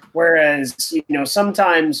 Whereas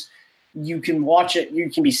sometimes you can watch it, you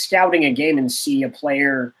can be scouting a game and see a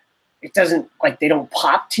player. It doesn't they don't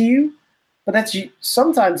pop to you, but that's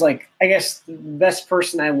sometimes I guess the best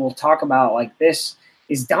person I will talk about like this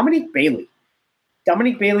is Dominique Bailey.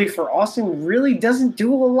 Dominique Bailey for Austin really doesn't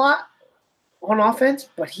do a lot on offense,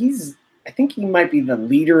 but I think he might be the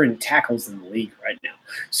leader in tackles in the league right now.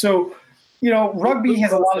 So, rugby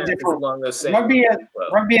has a lot of different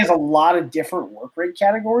rugby has a lot of different work rate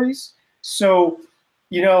categories. So,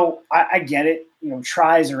 I get it.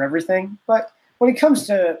 Tries are everything, but when it comes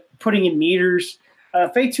to putting in meters,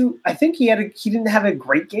 Feitu, I think he didn't have a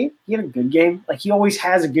great game. He had a good game. He always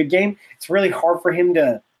has a good game. It's really hard for him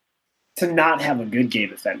to not have a good game,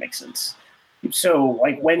 if that makes sense. So,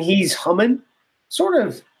 when he's humming, sort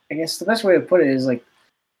of, I guess the best way to put it is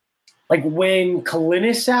when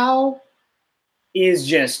Kalinisau is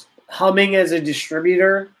just humming as a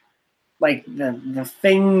distributor, the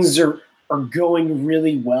things are going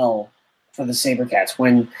really well for the SaberCats.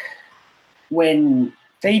 When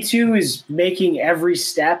Feitu is making every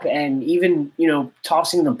step and even,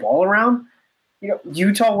 tossing the ball around,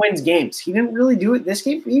 Utah wins games. He didn't really do it this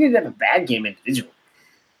game. He didn't have a bad game individually.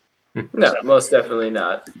 No, most definitely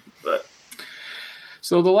not. But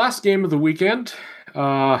So the last game of the weekend,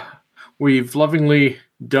 we've lovingly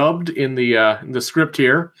dubbed in the script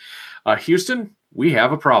here, Houston, we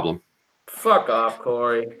have a problem. fuck off,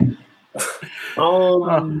 Corey.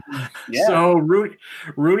 Yeah. So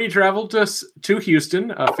Rooney traveled to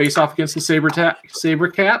Houston, face off against the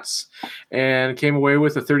SaberCats, and came away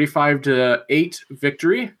with a 35-8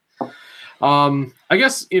 victory. I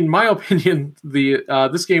guess, in my opinion,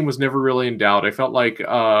 this game was never really in doubt. I felt like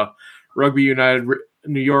Rugby United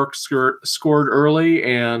New York scored early,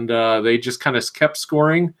 and they just kind of kept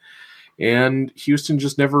scoring, and Houston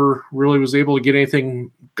just never really was able to get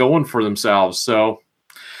anything going for themselves. So,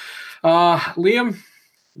 Liam,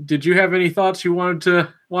 did you have any thoughts you wanted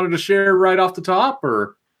to share right off the top,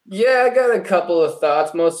 or? Yeah, I got a couple of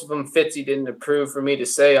thoughts. Most of them Fitzy didn't approve for me to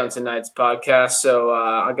say on tonight's podcast, so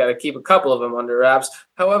I got to keep a couple of them under wraps.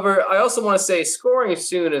 However, I also want to say scoring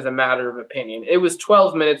soon is a matter of opinion. It was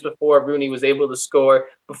 12 minutes before Rooney was able to score,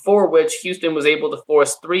 before which Houston was able to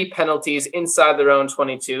force 3 penalties inside their own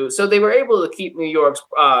 22, so they were able to keep New York's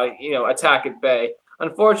attack at bay.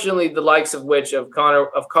 Unfortunately, the likes of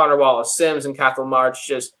Connor Wallace-Sims and Cathal March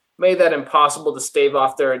just made that impossible to stave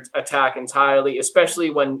off their attack entirely, especially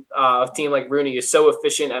when a team like Rooney is so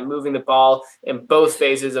efficient at moving the ball in both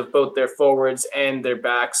phases of both their forwards and their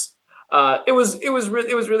backs. It was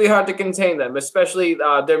really hard to contain them, especially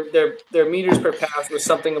their meters per pass was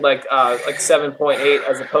something like 7.8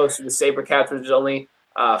 as opposed to the SaberCats, which is only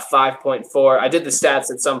 5.4. I did the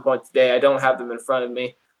stats at some point today. I don't have them in front of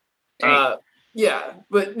me. Yeah,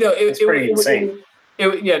 but no, it's pretty insane.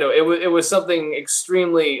 It was something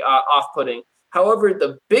extremely off-putting. However,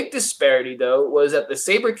 the big disparity, though, was that the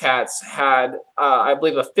SaberCats had, I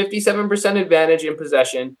believe, a 57% advantage in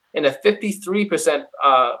possession and a 53%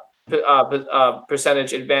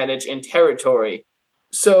 percentage advantage in territory.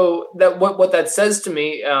 So that what that says to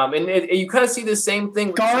me, you kind of see the same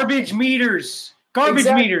thing. Garbage meters.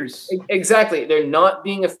 Exactly. They're not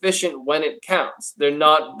being efficient when it counts. They're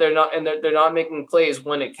not making plays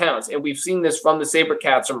when it counts. And we've seen this from the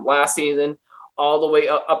SaberCats from last season all the way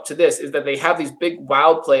up to this, is that they have these big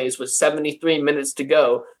wild plays with 73 minutes to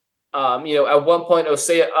go. At one point,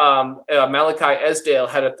 Malachi Esdale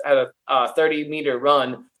had a 30-meter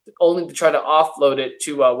run, only to try to offload it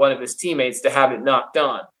to one of his teammates to have it knocked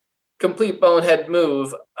on. Complete bonehead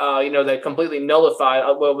move, that completely nullified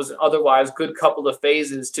what was otherwise good couple of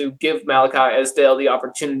phases to give Malachi Esdale the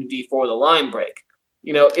opportunity for the line break.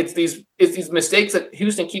 It's these mistakes that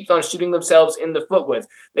Houston keeps on shooting themselves in the foot with.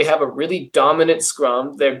 They have a really dominant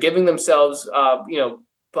scrum. They're giving themselves,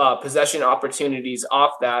 possession opportunities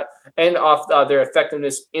off that and off their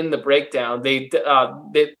effectiveness in the breakdown. They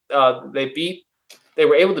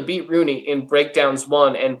were able to beat Rooney in breakdowns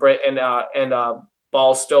 1 and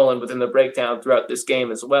ball stolen within the breakdown throughout this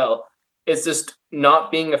game as well. It's just not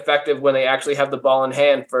being effective when they actually have the ball in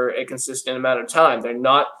hand for a consistent amount of time. They're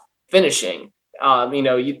not finishing.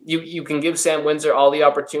 You can give Sam Windsor all the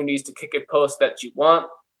opportunities to kick a post that you want,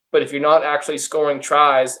 but if you're not actually scoring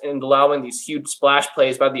tries and allowing these huge splash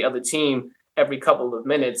plays by the other team every couple of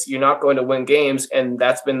minutes, you're not going to win games, and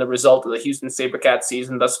that's been the result of the Houston SaberCats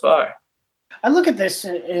season thus far. I look at this,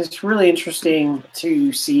 and it's really interesting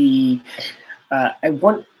to see. I've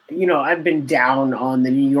been down on the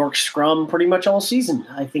New York scrum pretty much all season.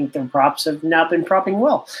 I think the props have not been propping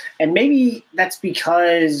well. And maybe that's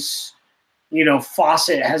because,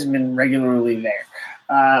 Fawcett hasn't been regularly there.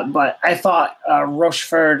 But I thought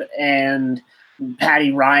Rochefort and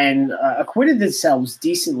Paddy Ryan acquitted themselves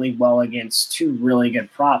decently well against 2 really good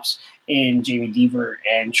props in Jamie Deaver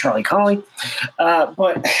and Charlie Connolly.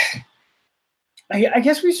 But I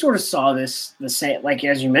guess we sort of saw the same, like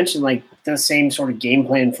as you mentioned, like the same sort of game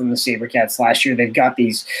plan from the SaberCats last year. They've got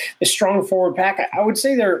the strong forward pack. I would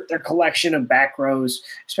say their collection of back rows,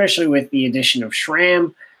 especially with the addition of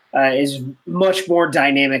Schramm, is much more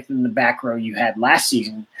dynamic than the back row you had last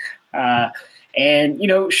season. And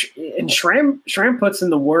Schramm puts in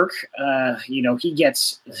the work. He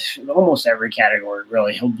gets almost every category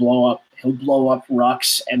really. He'll blow up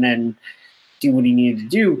rucks and then do what he needed to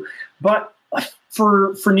do. But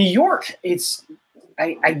for New York,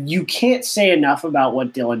 you can't say enough about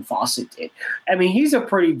what Dylan Fawcett did. I mean, he's a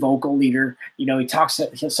pretty vocal leader.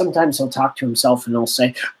 Sometimes he'll talk to himself and he'll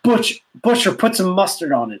say, Butcher, put some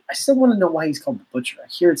mustard on it. I still want to know why he's called the Butcher. I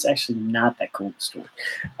hear it's actually not that cool story.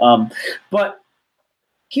 But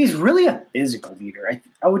he's really a physical leader.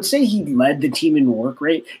 I would say he led the team in work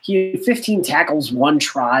rate. He had 15 tackles, 1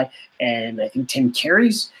 try, and I think 10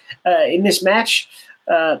 carries in this match.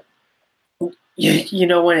 you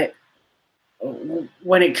know,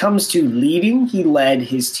 when it comes to leading, he led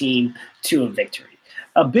his team to a victory.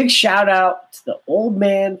 A big shout out to the old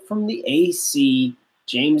man from the AC,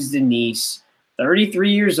 James Denise,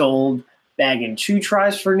 33 years old, bagging 2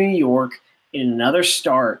 tries for New York in another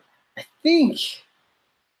start. I think,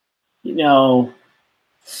 the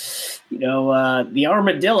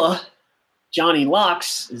armadillo, Johnny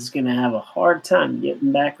Locks, is going to have a hard time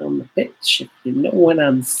getting back on the pitch, if you know what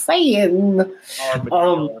I'm saying.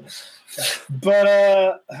 But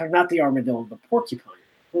not the armadillo, the porcupine.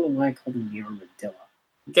 What am I calling the armadillo?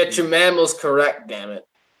 Get your mammals correct, damn it.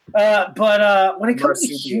 But when it comes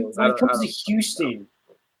to Houston,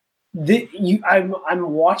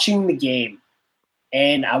 I'm watching the game,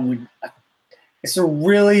 and it's a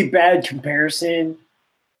really bad comparison,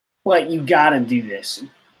 but you got to do this.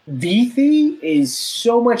 Vithi is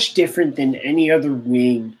so much different than any other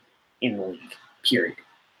wing in the league, period.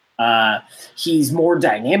 He's more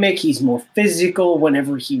dynamic. He's more physical.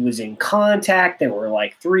 Whenever he was in contact, there were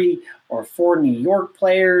like 3 or 4 New York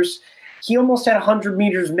players. He almost had 100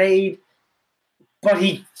 meters made, but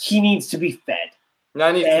he needs to be fed.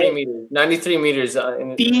 93 meters. 93 meters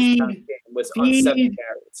in the was on 7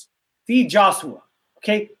 carries. Feed Joshua.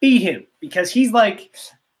 Okay? Feed him. Because he's like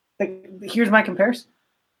here's my comparison.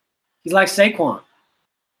 He's like Saquon.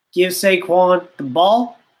 Give Saquon the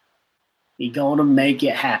ball, he's going to make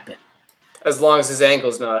it happen. As long as his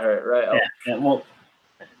ankle's not hurt, right? Well,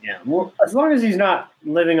 as long as he's not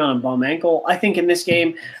living on a bum ankle. I think in this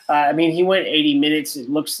game, he went 80 minutes. It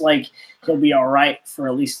looks like he'll be all right for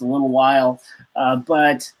at least a little while.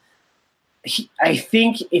 But I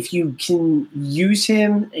think if you can use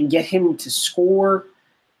him and get him to score,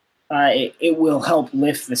 it will help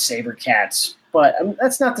lift the SaberCats. But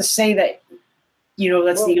that's not to say that,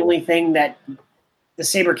 that's the only thing that the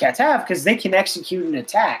SaberCats have, because they can execute an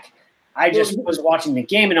attack. I just was watching the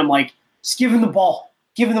game, and I'm like, just give him the ball.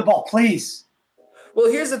 Give him the ball, please. Well,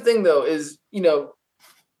 here's the thing, though, is,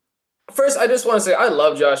 first, I just want to say I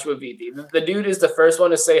love Joshua Vithi. The dude is the first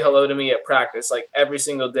one to say hello to me at practice, like every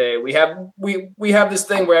single day. We have this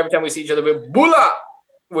thing where every time we see each other, we bula,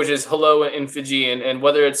 which is hello in Fijian, and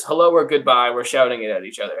whether it's hello or goodbye, we're shouting it at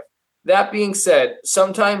each other. That being said,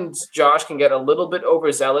 sometimes Josh can get a little bit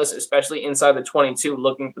overzealous, especially inside the 22,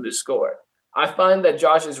 looking for the score. I find that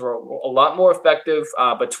Josh is a lot more effective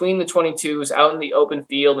between the 22s, out in the open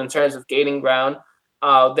field in terms of gaining ground.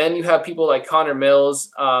 Then you have people like Connor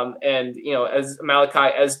Mills and as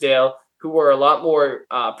Malachi Esdale, who are a lot more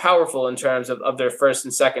powerful in terms of their first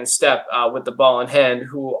and second step with the ball in hand,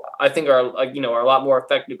 who I think are a lot more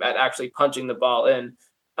effective at actually punching the ball in.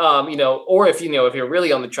 Or if you're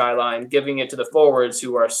really on the try line, giving it to the forwards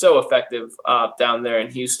who are so effective down there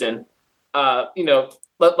in Houston.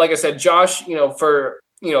 Like I said, Josh, for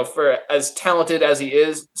as talented as he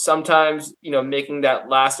is, sometimes, making that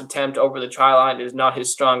last attempt over the try line is not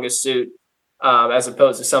his strongest suit, as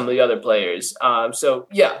opposed to some of the other players. So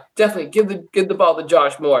yeah, definitely give the ball to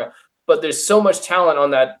Josh more. But there's so much talent on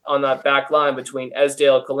that back line between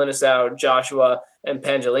Esdale, Kalinisau, Joshua, and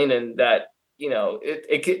Pangilinan that,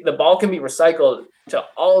 the ball can be recycled to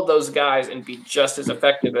all of those guys and be just as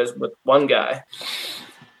effective as with one guy.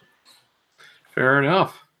 Fair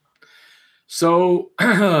enough. So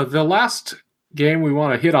the last game we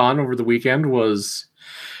want to hit on over the weekend was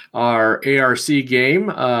our ARC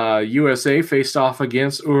game. USA faced off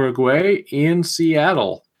against Uruguay in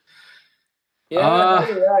Seattle. Yeah, how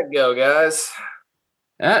did that go, guys?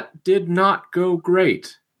 That did not go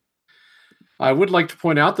great. I would like to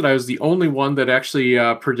point out that I was the only one that actually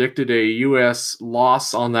predicted a U.S.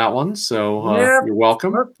 loss on that one, so you're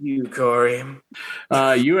welcome. Fuck you, Corey.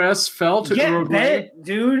 U.S. fell to Uruguay. Bent,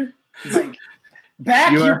 dude.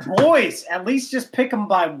 Back your boys. At least just pick them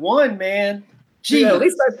by 1, man. Yeah, at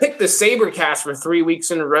least I picked the SaberCats for 3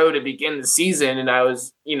 weeks in a row to begin the season, and I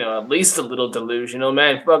was, at least a little delusional,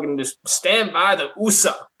 man. Fucking just stand by the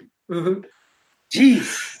USA.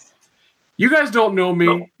 Jeez. You guys don't know me.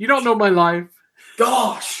 No. You don't know my life.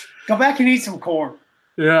 Gosh. Go back and eat some corn.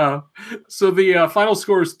 Yeah. So the final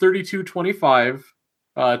score is 32-25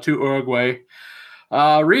 to Uruguay.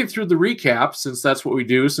 Read through the recap, since that's what we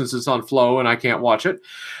do, since it's on Flow and I can't watch it.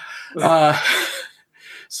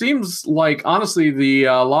 Seems like, honestly, the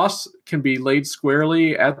loss can be laid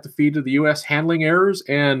squarely at the feet of the U.S. handling errors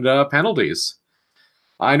and penalties.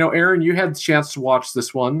 I know, Aaron, you had the chance to watch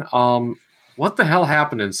this one. What the hell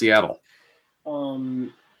happened in Seattle?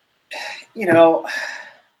 So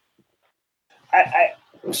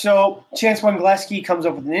Chance Wangleski comes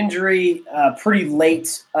up with an injury pretty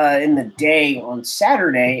late in the day on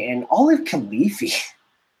Saturday, and Olive Khalifi.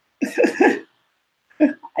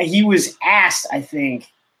 he was asked, I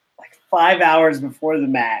think, like 5 hours before the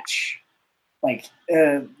match, like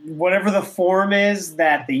whatever the form is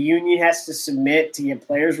that the union has to submit to get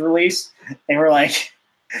players released. They were like,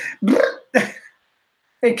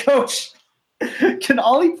 "Hey, coach, can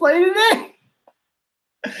Ollie play today?"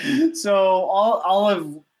 So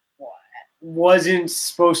Olive wasn't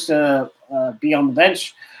supposed to be on the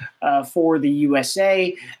bench for the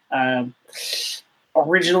USA.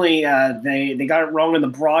 Originally, they got it wrong in the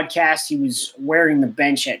broadcast. He was wearing the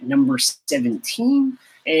bench at number 17.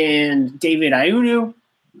 And David Ayounu,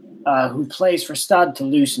 who plays for Stade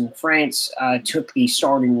Toulouse in France, took the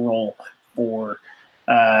starting role for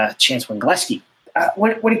Chance Wengleski.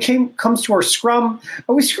 When it comes to our scrum,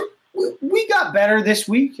 we got better this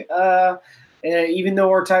week, even though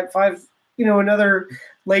our type 5, another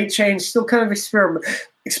late change, still kind of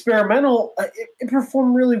experimental. It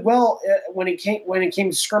performed really well when it came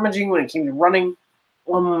to scrummaging, when it came to running.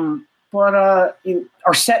 But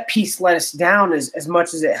our set piece let us down as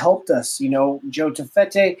much as it helped us. Joe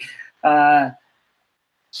Tafete,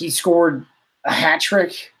 he scored a hat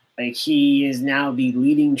trick. Like, he is now the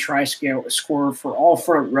leading try scorer for all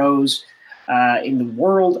front rows in the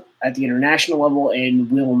world at the international level,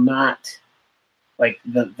 and will not,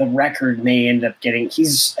 the record may end up getting.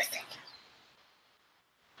 He's, I think,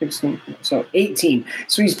 16, so 18.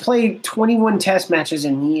 So he's played 21 test matches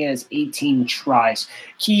and he has 18 tries.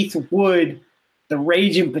 Keith Wood, the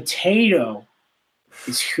Raging Potato,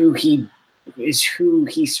 is who he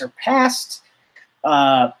surpassed.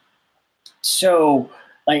 And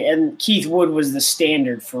Keith Wood was the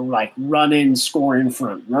standard for run in, score in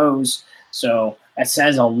front rows. So that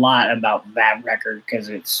says a lot about that record, because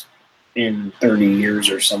it's in 30 years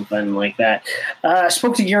or something like that. I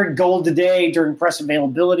spoke to Gary Gold today during press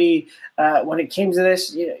availability. When it came to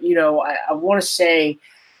this, I want to say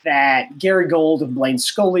that Gary Gold and Blaine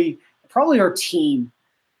Scully, probably our team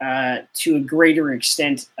to a greater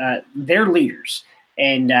extent, they're leaders.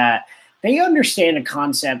 And they understand a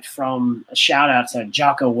concept from a shout out to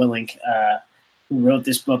Jocko Willink, who wrote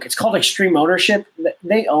this book. It's called Extreme Ownership.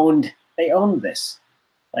 They owned this.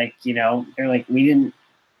 They're like, we didn't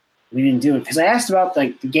do it, because I asked about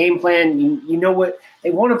the game plan. You know what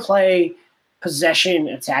they want to play: possession,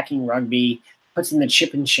 attacking rugby, puts in the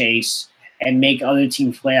chip and chase, and make other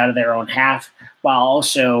teams play out of their own half, while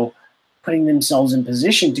also putting themselves in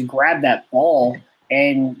position to grab that ball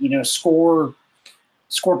and score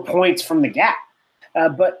points from the gap.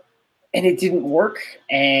 And it didn't work.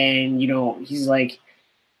 And he's like,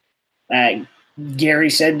 Gary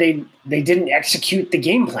said they didn't execute the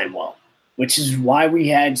game plan well, which is why we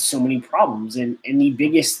had so many problems. And the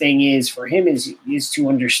biggest thing is for him is to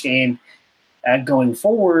understand going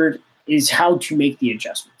forward is how to make the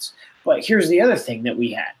adjustments. But here's the other thing that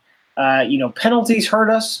we had. Penalties hurt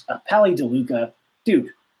us. Pally DeLuca,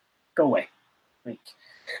 dude, go away.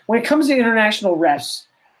 When it comes to international refs,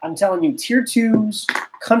 I'm telling you, tier 2s,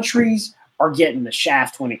 countries are getting the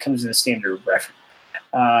shaft when it comes to the standard of referee.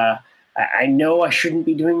 I know I shouldn't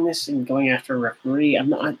be doing this and going after a referee. I'm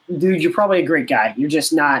not, dude. You're probably a great guy. You're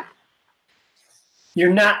just not.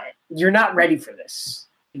 You're not ready for this,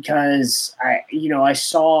 because I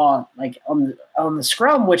saw on the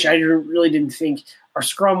scrum, which I really didn't think our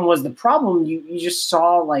scrum was the problem. You just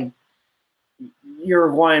saw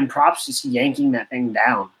Uruguayan props just yanking that thing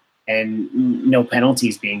down, and no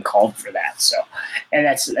penalties being called for that. So, and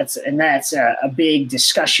that's a big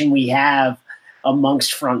discussion we have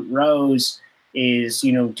amongst front rows is, do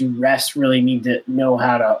refs really need to know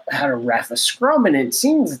how to ref a scrum? And it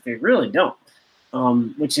seems that they really don't,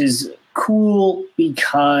 which is cool,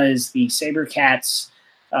 because the SaberCats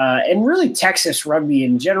and really Texas rugby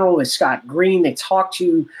in general with Scott Green, they talk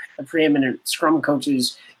to the preeminent scrum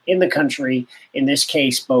coaches in the country, in this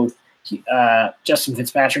case, both Justin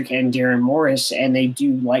Fitzpatrick and Darren Morris, and they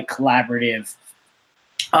do collaborative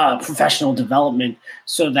professional development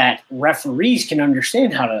so that referees can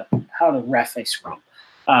understand how to ref a scrum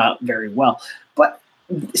very well. But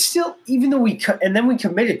still, even though we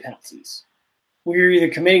committed penalties, we were either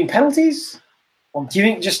committing penalties or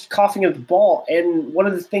just coughing up the ball. And one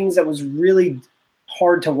of the things that was really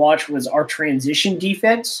hard to watch was our transition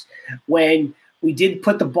defense. When we did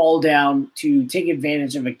put the ball down to take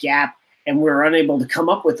advantage of a gap and we were unable to come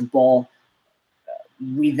up with the ball,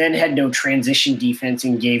 we then had no transition defense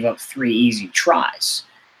and gave up 3 easy tries.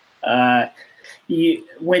 When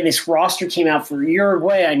this roster came out for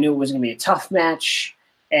Uruguay, I knew it was going to be a tough match.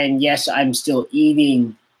 And yes, I'm still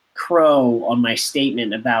eating crow on my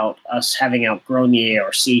statement about us having outgrown the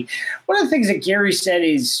ARC. One of the things that Gary said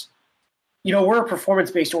is, we're a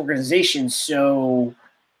performance-based organization, so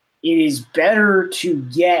it is better to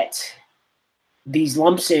get these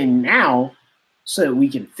lumps in now so that we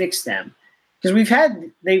can fix them. Because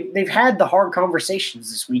they've had the hard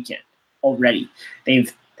conversations this weekend already.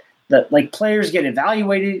 Players get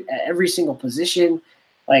evaluated at every single position.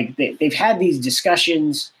 Like they've had these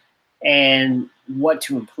discussions and what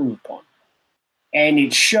to improve upon. And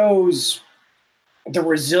it shows the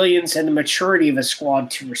resilience and the maturity of a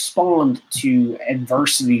squad to respond to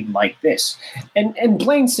adversity like this. And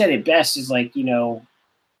Blaine said it best is like,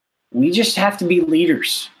 we just have to be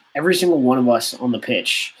leaders, every single one of us on the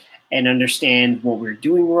pitch, and understand what we're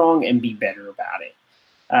doing wrong and be better about it.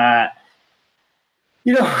 I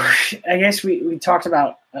guess we talked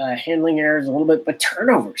about handling errors a little bit, but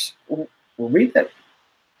turnovers. We'll read that.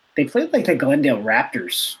 They played like the Glendale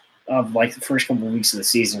Raptors of like the first couple of weeks of the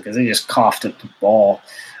season because they just coughed up the ball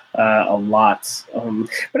a lot.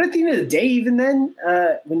 But at the end of the day, even then,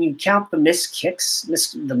 when you count the missed kicks,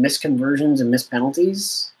 the missed conversions and missed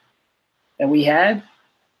penalties that we had,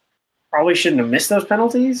 probably shouldn't have missed those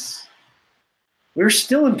penalties. We were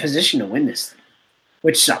still in position to win this thing,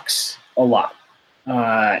 which sucks a lot.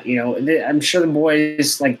 I'm sure the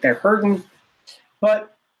boys, they're hurting,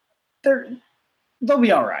 but they'll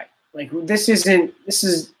be all right. This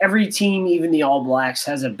is every team, even the All Blacks,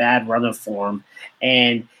 has a bad run of form,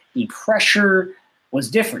 and the pressure was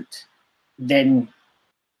different than,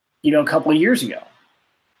 a couple of years ago.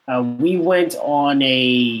 We went on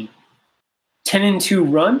a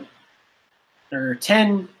 10-2 run, or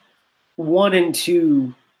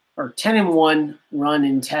 10-1-2, or 10-1 run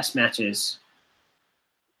in test matches.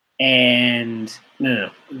 And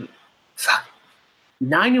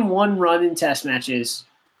 9-1 run in test matches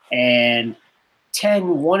and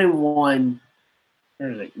 10-1-1, or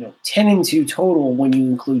 10-2 total when you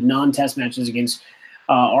include non-test matches against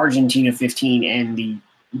Argentina 15 and the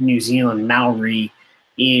New Zealand Maori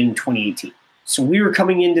in 2018. So we were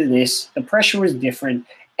coming into this. The pressure was different.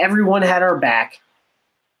 Everyone had our back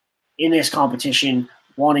in this competition,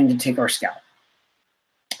 wanting to take our scalp.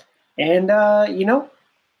 And,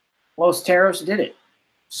 Los Teros did it.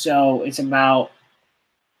 So it's about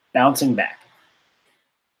bouncing back.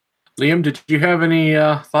 Liam, did you have any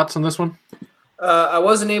thoughts on this one? I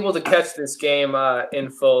wasn't able to catch this game in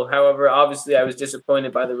full. However, obviously I was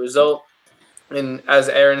disappointed by the result. And as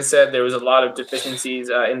Aaron said, there was a lot of deficiencies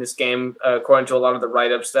in this game, according to a lot of the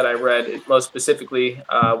write-ups that I read, most specifically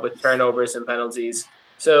with turnovers and penalties.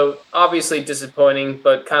 So obviously disappointing,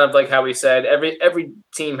 but kind of like how we said, every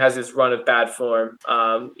team has this run of bad form,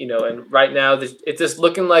 and right now it's just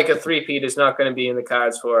looking like a three-peat is not going to be in the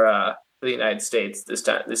cards for the United States this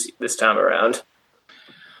time around.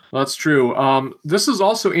 Well, that's true. This has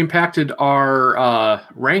also impacted our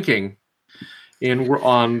ranking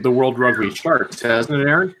on the World Rugby charts, hasn't it,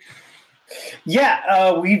 Aaron?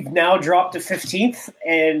 Yeah, we've now dropped to 15th,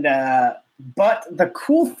 and but the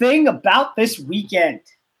cool thing about this weekend,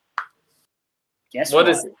 guess what?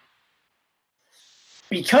 What is it?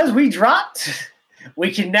 Because we dropped,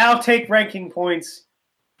 we can now take ranking points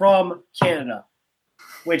from Canada,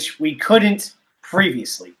 which we couldn't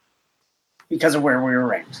previously because of where we were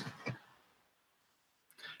ranked.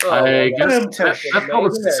 I guess that's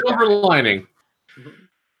called a silver lining,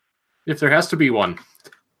 if there has to be one.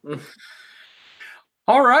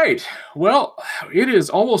 All right. Well, it is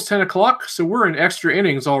almost 10 o'clock, so we're in extra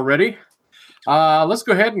innings already. Let's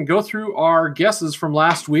go ahead and go through our guesses from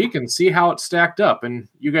last week and see how it stacked up. And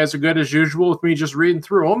you guys are good as usual with me just reading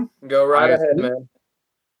through them. Go right ahead, man.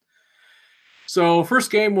 So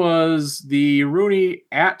first game was the Rooney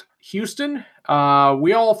at Houston.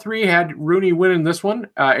 We all three had Rooney winning this one.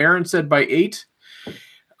 Aaron said by 8.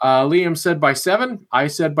 Liam said by 7. I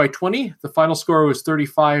said by 20. The final score was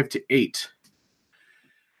 35-8.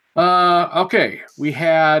 Okay, we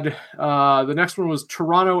had the next one was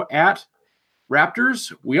Toronto at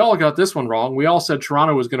Raptors. We all got this one wrong. We all said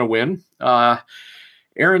Toronto was going to win.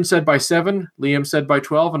 Aaron said by 7, Liam said by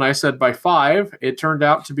 12, and I said by 5. It turned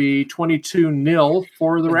out to be 22-0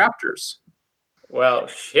 for the Raptors. Well,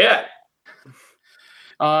 shit.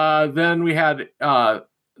 Then we had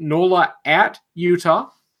NOLA at Utah.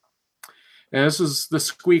 And this is the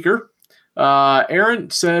squeaker. Aaron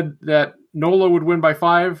said that NOLA would win by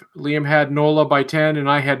 5. Liam had NOLA by 10, and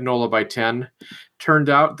I had NOLA by 10. Turned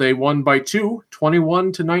out they won by 2,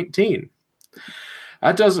 21-19.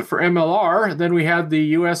 That does it for MLR. Then we had the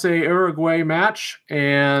USA-Uruguay match,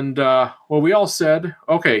 and we all said,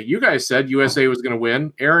 okay, you guys said USA was going to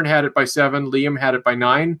win. Aaron had it by 7. Liam had it by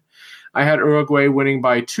 9. I had Uruguay winning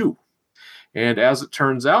by 2. And as it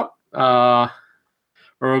turns out,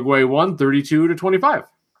 Uruguay won 32-25.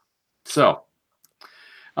 So,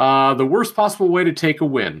 the worst possible way to take a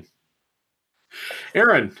win.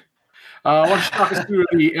 Aaron, why don't you talk us through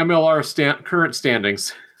the MLR current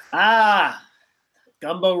standings?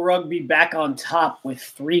 Gumbo Rugby back on top with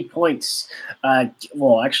 3 points.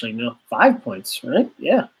 Well, actually, no, 5 points, right?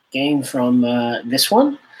 Yeah. Gain from this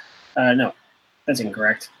one. No, that's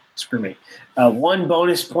incorrect. Screw me. 1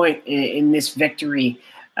 bonus point in this victory,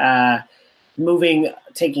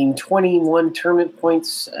 taking 21 tournament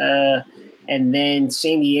points, and then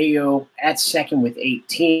San Diego at second with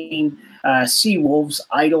 18. Seawolves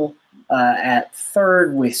Idle at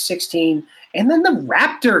third with 16. And then the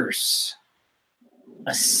Raptors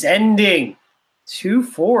ascending to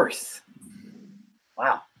fourth.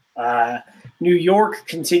 Wow. New York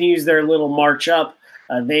continues their little march up.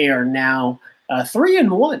 They are now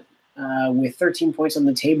 3-1 with 13 points on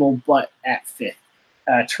the table, but at fifth.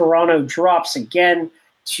 Toronto drops again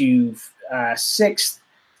to sixth,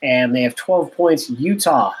 and they have 12 points.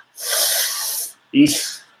 Utah, they've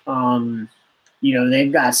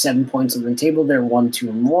got 7 points on the table. They're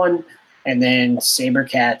 1-2-1, and then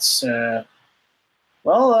SaberCats.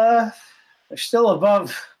 They're still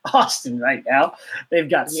above Austin right now. They've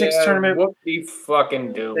got 6 tournament. What do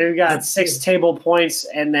fucking do? They've got 6 table points,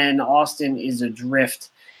 and then Austin is adrift.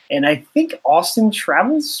 And I think Austin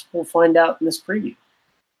travels. We'll find out in this preview.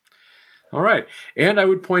 All right. And I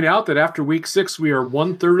would point out that after week 6, we are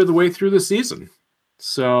 1/3 of the way through the season.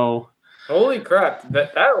 So. Holy crap.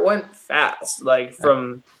 That went fast. Like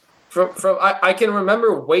from I can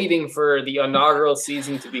remember waiting for the inaugural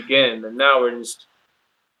season to begin, and now we're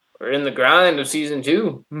in the grind of season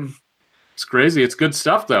 2. It's crazy. It's good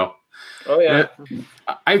stuff, though. Oh, yeah.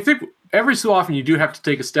 I think every so often you do have to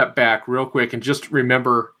take a step back real quick and just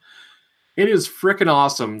remember it is freaking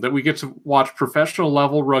awesome that we get to watch professional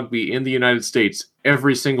level rugby in the United States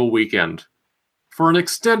every single weekend for an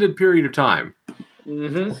extended period of time.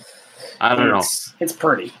 Mm-hmm. I don't know. It's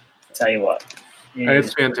pretty. I'll tell you what.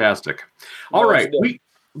 It's fantastic. All right.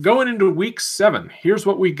 Going into week 7, here's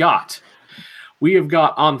what we got. We have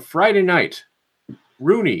got on Friday night,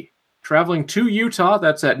 Rooney traveling to Utah.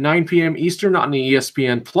 That's at 9 p.m. Eastern on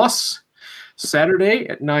ESPN+. Saturday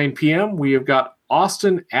at 9 p.m., we have got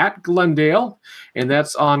Austin at Glendale, and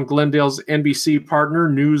that's on Glendale's NBC partner,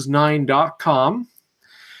 news9.com.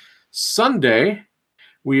 Sunday,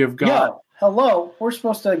 we have got... hello. We're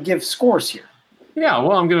supposed to give scores here. Yeah,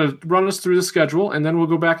 well, I'm going to run us through the schedule, and then we'll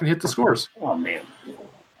go back and hit the scores. Oh, man.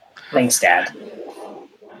 Thanks, Dad.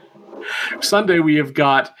 Sunday, we have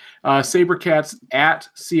got SaberCats at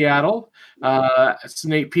Seattle. It's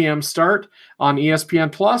an 8 p.m. start on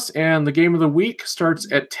ESPN+, and the game of the week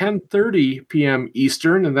starts at 10:30 p.m.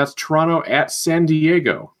 Eastern, and that's Toronto at San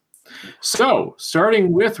Diego. So,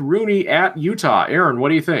 starting with Rooney at Utah. Aaron, what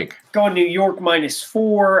do you think? Going New York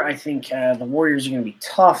 -4. I think the Warriors are going to be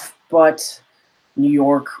tough, but New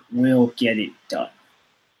York will get it done.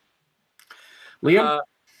 Liam?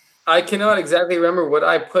 I cannot exactly remember what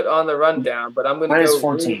I put on the rundown, but I'm going to go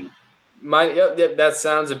 -14. That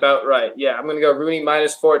sounds about right. Yeah, I'm going to go Rooney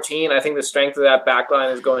 -14. I think the strength of that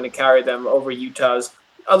backline is going to carry them over Utah's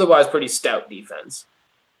otherwise pretty stout defense.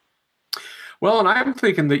 Well, and I'm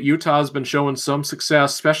thinking that Utah has been showing some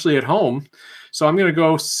success, especially at home. So I'm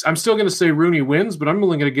still going to say Rooney wins, but I'm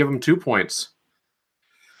only going to give him 2 points.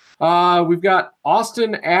 We've got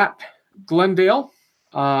Austin at Glendale.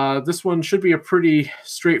 This one should be a pretty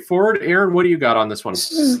straightforward. Aaron, what do you got on this one?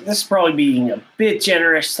 This is probably being a bit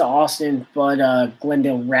generous to Austin, but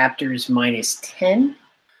Glendale Raptors -10.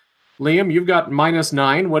 Liam, you've got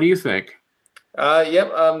 -9. What do you think? Yep.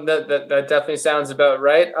 That definitely sounds about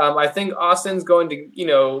right. I think Austin's going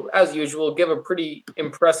to, as usual, give a pretty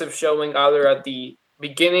impressive showing either at the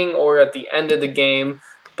beginning or at the end of the game.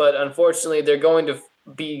 But unfortunately, they're going to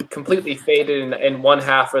be completely faded in one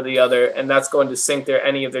half or the other, and that's going to sink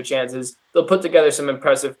any of their chances. They'll put together some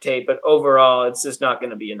impressive tape, but overall, it's just not going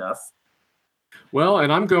to be enough. Well,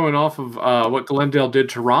 and I'm going off of what Glendale did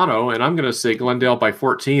to Toronto, and I'm going to say Glendale by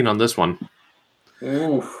 14 on this one.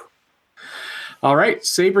 Oof. All right,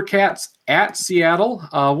 SaberCats at Seattle.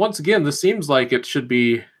 Once again, this seems like it should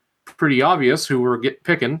be pretty obvious who we're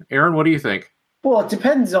picking. Aaron, what do you think? Well, it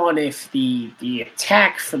depends on if the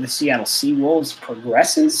attack for the Seattle Seawolves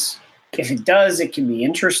progresses. If it does, it can be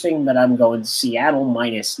interesting, but I'm going Seattle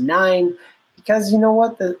 -9 because you know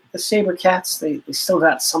what? The SaberCats, they still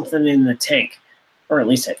got something in the tank, or at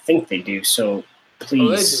least I think they do. So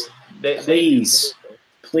please,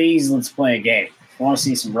 please, let's play a game. I want to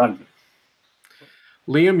see some rugby.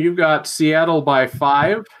 Liam, you've got Seattle by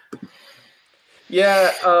 5.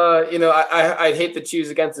 Yeah, I'd hate to choose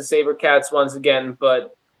against the SaberCats once again,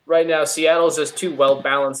 but right now Seattle's just too well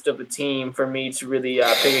balanced of a team for me to really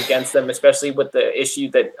pick against them, especially with the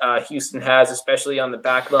issue that Houston has, especially on the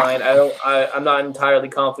back line. I'm not entirely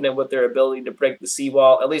confident with their ability to break the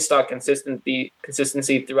seawall, at least not consistency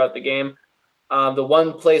throughout the game. The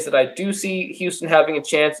one place that I do see Houston having a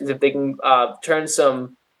chance is if they can turn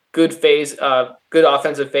some good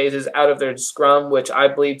offensive phases out of their scrum, which I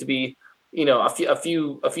believe to be, a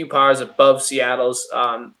few powers above Seattle's.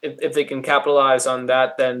 If they can capitalize on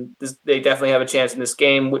that, then they definitely have a chance in this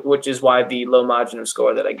game, which is why the low margin of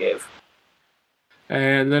score that I gave.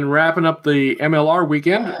 And then wrapping up the MLR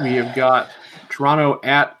weekend, we have got Toronto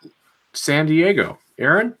at San Diego.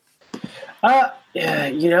 Aaron?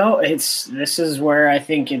 This is where I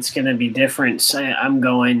think it's going to be different. So I'm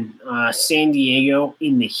going San Diego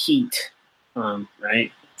in the heat,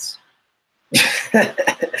 right?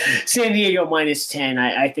 San Diego -10.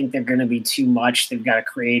 I think they're going to be too much. They've got a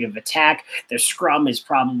creative attack. Their scrum is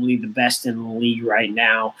probably the best in the league right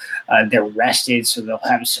now. They're rested, so they'll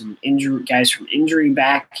have some guys from injury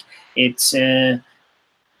back. It's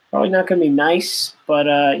probably not going to be nice, but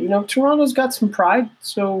Toronto's got some pride,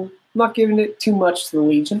 so I'm not giving it too much to the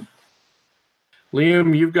Legion.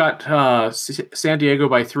 Liam, you've got San Diego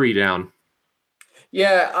by 3 down.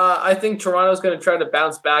 Yeah, I think Toronto's going to try to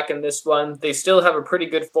bounce back in this one. They still have a pretty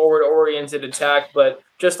good forward-oriented attack, but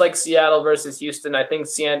just like Seattle versus Houston, I think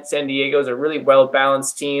San Diego is a really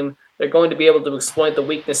well-balanced team. They're going to be able to exploit the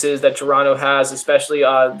weaknesses that Toronto has, especially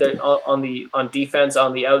on defense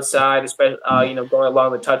on the outside, especially going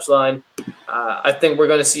along the touchline. I think we're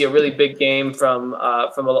going to see a really big game from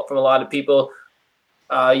a lot of people.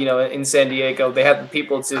 In San Diego, they have the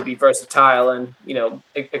people to be versatile and,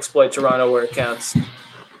 exploit Toronto where it counts.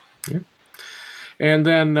 Yeah. And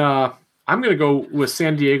then I'm going to go with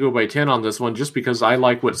San Diego by 10 on this one just because I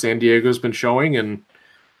like what San Diego's been showing and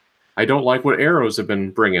I don't like what Arrows have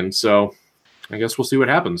been bringing. So I guess we'll see what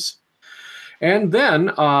happens. And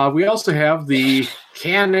then we also have the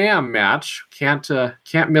Can-Am match. Can't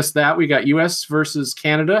miss that. We got U.S. versus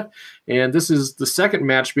Canada, and this is the second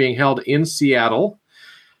match being held in Seattle.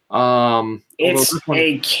 It's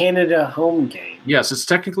a Canada home game. Yes, it's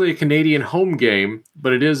technically a Canadian home game,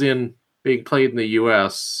 but it is being played in the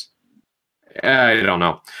U.S. I don't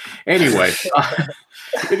know. Anyway,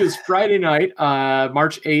 it is Friday night,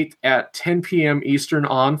 March 8th at 10 p.m. Eastern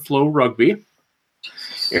on Flow Rugby.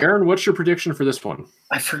 Aaron, what's your prediction for this one?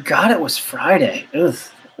 I forgot it was Friday. Ugh.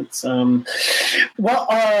 It's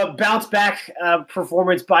bounce back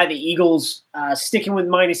performance by the Eagles, sticking with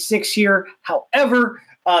 -6 here. However,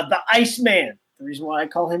 the Iceman. The reason why I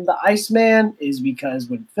call him the Iceman is because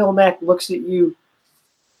when Phil Mack looks at you,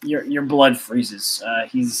 your blood freezes.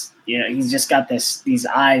 He's just got these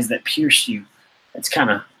eyes that pierce you. It's kind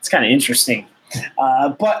of interesting.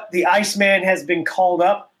 But the Iceman has been called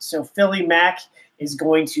up, so Philly Mack is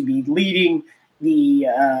going to be leading the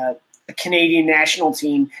Canadian national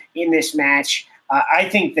team in this match. I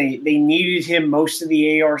think they needed him most of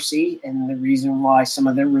the ARC, and the reason why some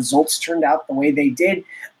of their results turned out the way they did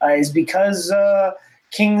is because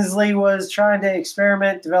Kingsley was trying to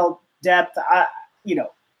experiment, develop depth,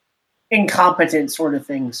 incompetent sort of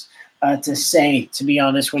things to say, to be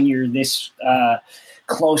honest, when you're this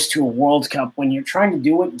close to a World Cup, when you're trying to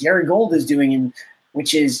do what Gary Gold is doing,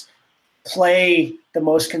 which is play the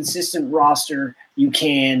most consistent roster you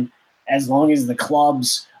can as long as the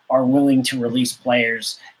clubs are willing to release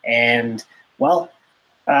players. And,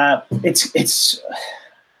 it's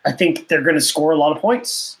I think they're going to score a lot of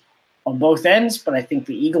points on both ends, but I think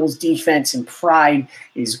the Eagles' defense and pride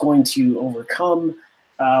is going to overcome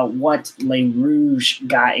what Les Rouges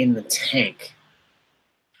got in the tank.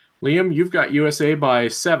 Liam, you've got USA by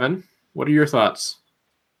 7. What are your thoughts?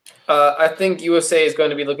 I think USA is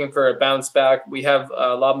going to be looking for a bounce back. We have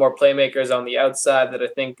a lot more playmakers on the outside that I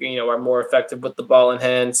think are more effective with the ball in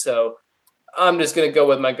hand. So I'm just going to go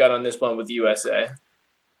with my gut on this one with USA.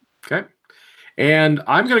 Okay. And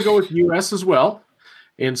I'm going to go with US as well.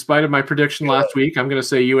 In spite of my prediction last week, I'm going to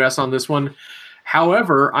say US on this one.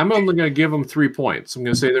 However, I'm only going to give them 3 points. I'm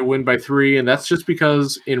going to say they win by 3, and that's just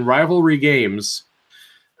because in rivalry games,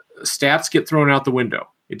 stats get thrown out the window.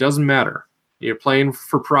 It doesn't matter. You're playing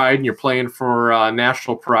for pride, and you're playing for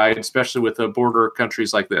national pride, especially with the border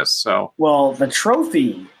countries like this. So, well, the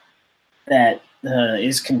trophy that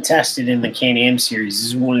is contested in the Can-Am series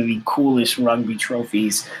is one of the coolest rugby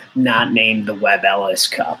trophies, not named the Webb Ellis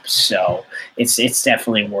Cup. So it's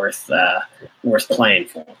definitely worth playing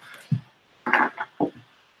for.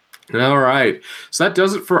 All right, so that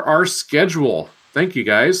does it for our schedule. Thank you,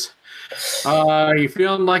 guys. You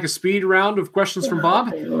feeling like a speed round of questions from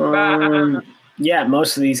Bob? Yeah,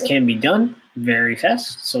 most of these can be done. very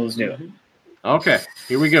fast, so let's do it. Okay,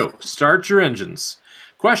 here we go. Start your engines.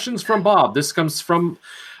 Questions from Bob. This comes from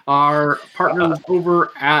our partners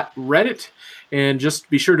over at Reddit. And just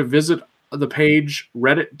be sure to visit the page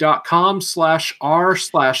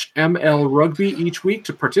reddit.com/r/mlrugby each week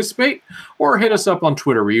to participate, or hit us up on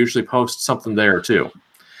Twitter. We usually post something there too.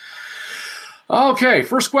 Okay,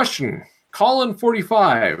 first question.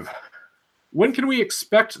 Colin45. When can we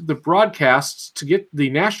expect the broadcasts to get the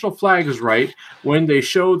national flags right when they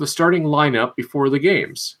show the starting lineup before the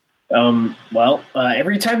games?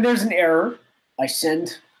 Every time there's an error, I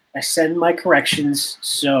send my corrections,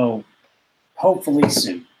 so hopefully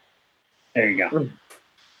soon. There you go.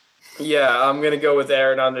 Yeah, I'm gonna go with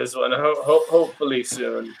Aaron on this one. Hopefully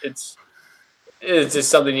soon. It's just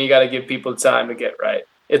something you got to give people time to get right.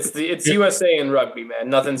 It's USA and rugby, man.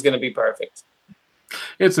 Nothing's gonna be perfect.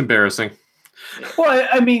 It's embarrassing. Well,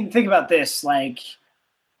 I mean, think about this. Like,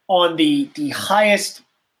 on the highest,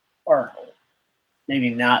 or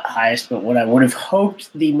maybe not highest, but what I would have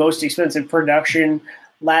hoped the most expensive production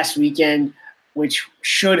last weekend, which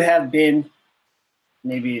should have been,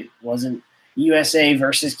 maybe it wasn't, USA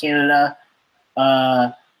versus Canada.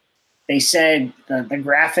 They said the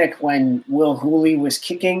graphic when Will Hooley was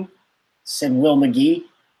kicking said Will McGee.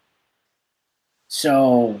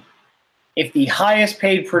 So if the highest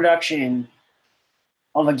paid production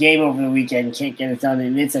of a game over the weekend can't get it done,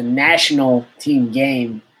 and it's a national team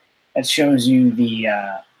game, that shows you the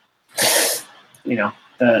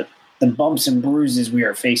bumps and bruises we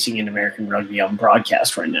are facing in American rugby on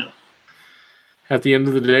broadcast right now. At the end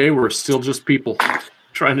of the day, we're still just people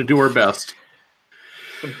trying to do our best.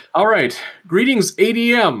 All right. Greetings,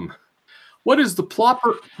 ADM. What is the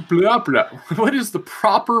proper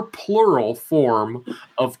plural form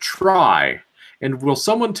of try? And will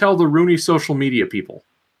someone tell the Rooney social media people?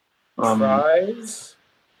 Tries.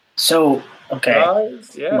 So, okay.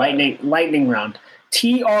 Tries? Yeah. Lightning round.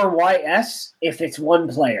 TRYS if it's one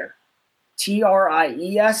player.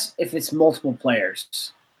 TRIES if it's multiple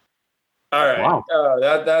players. All right. Wow.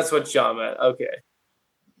 Oh, that's what John meant. Okay.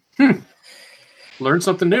 Learn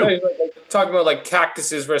something new. Like, talking about like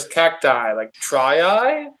cactuses versus cacti, like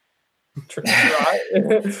try-eye? Three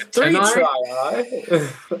try-eye?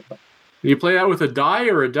 You play that with a die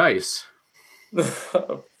or a dice?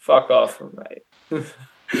 Fuck off, mate.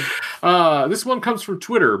 This one comes from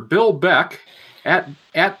Twitter. Bill Beck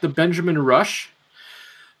at the Benjamin Rush.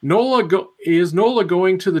 Is Nola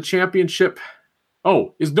going to the championship?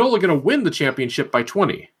 Oh, is Nola going to win the championship by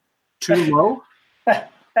 20? Too low?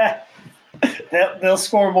 They'll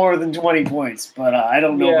score more than 20 points, but I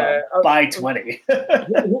don't know about by 20.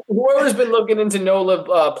 Whoever's been looking into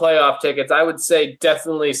NOLA playoff tickets, I would say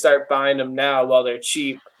definitely start buying them now while they're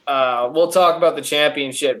cheap. We'll talk about the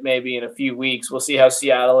championship maybe in a few weeks. We'll see how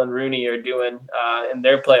Seattle and Rooney are doing in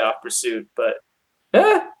their playoff pursuit. But,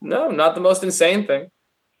 no, not the most insane thing.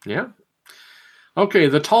 Yeah. Okay,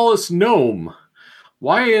 the tallest gnome.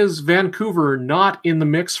 Why is Vancouver not in the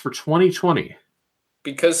mix for 2020?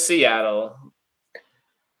 Because Seattle.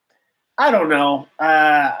 I don't know.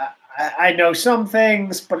 I know some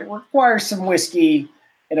things, but it requires some whiskey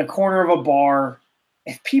in a corner of a bar.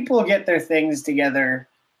 If people get their things together,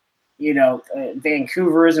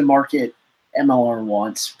 Vancouver is a market MLR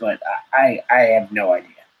wants, but I have no idea.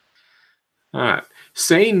 All right.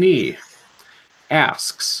 Say Knee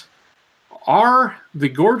asks, are the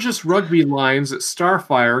gorgeous rugby lines at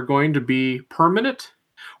Starfire going to be permanent?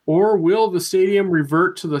 Or will the stadium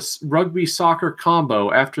revert to the rugby soccer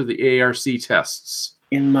combo after the ARC tests?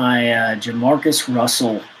 In my Jamarcus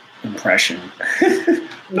Russell impression.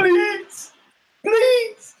 Please.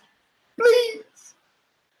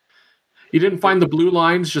 You didn't find the blue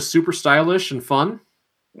lines just super stylish and fun?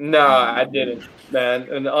 No, I didn't, man.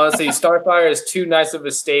 And honestly, Starfire is too nice of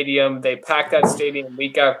a stadium. They pack that stadium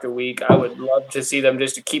week after week. I would love to see them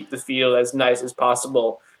just to keep the field as nice as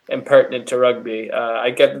possible and pertinent to rugby.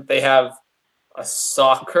 I get that they have a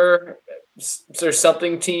soccer or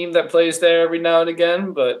something team that plays there every now and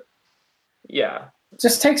again, but yeah. It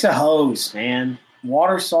just takes a hose, man.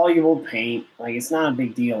 Water soluble paint. Like, it's not a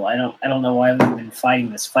big deal. I don't know why we've been fighting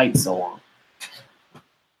this fight so long.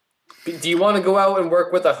 Do you want to go out and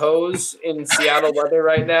work with a hose in Seattle weather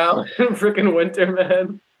right now? Freaking winter,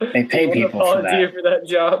 man. They pay people for that. For that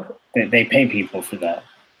job. They pay people for that.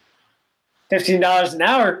 $15 an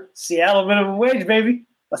hour, Seattle minimum wage, baby.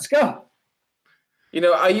 Let's go.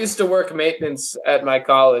 I used to work maintenance at my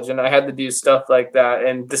college, and I had to do stuff like that.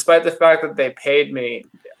 And despite the fact that they paid me,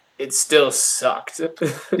 it still sucked.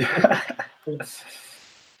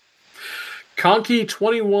 Conky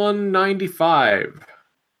 2195.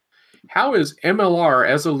 how is MLR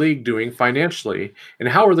as a league doing financially, and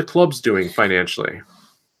how are the clubs doing financially?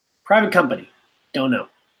 Private company. Don't know.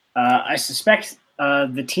 I suspect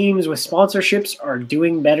the teams with sponsorships are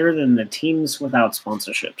doing better than the teams without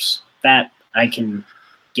sponsorships. That I can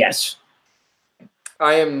guess.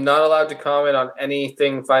 I am not allowed to comment on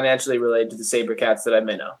anything financially related to the SaberCats that I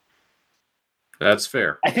may know. That's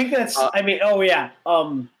fair. I think that's. I'll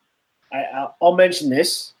mention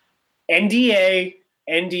this. NDA.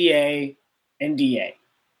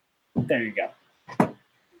 There you go.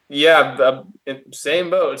 Yeah, same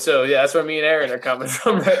boat. So yeah, that's where me and Aaron are coming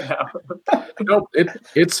from right now. Nope,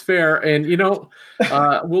 it's fair, and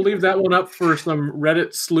we'll leave that one up for some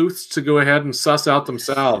Reddit sleuths to go ahead and suss out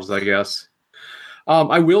themselves, I guess.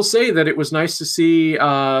 I will say that it was nice to see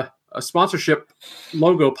a sponsorship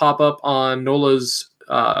logo pop up on NOLA's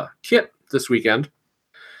kit this weekend.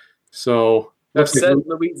 So that's said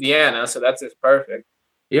Louisiana, so that's just perfect.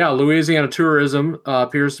 Yeah, Louisiana Tourism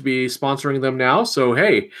appears to be sponsoring them now. So,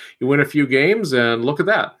 hey, you win a few games, and look at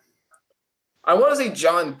that. I want to see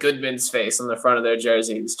John Goodman's face on the front of their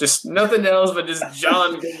jerseys. Just nothing else but just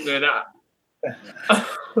John Goodman.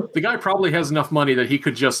 The guy probably has enough money that he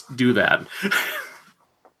could just do that.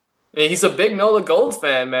 He's a big NOLA Gold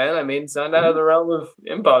fan, man. I mean, it's not out of the realm of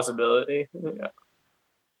impossibility. Yeah.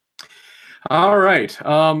 All right.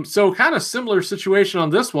 So kind of similar situation on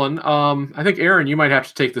this one. I think, Aaron, you might have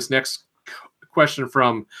to take this next question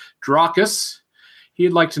from Dracus.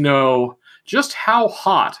 He'd like to know just how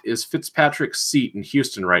hot is Fitzpatrick's seat in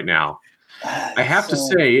Houston right now? I have to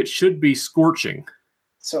say it should be scorching.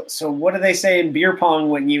 So what do they say in beer pong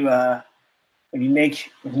when you make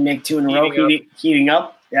two in a row heating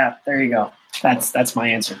up? Yeah, there you go. That's my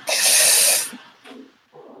answer.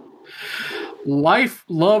 Life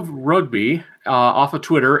Love Rugby off of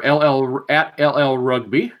Twitter, at LL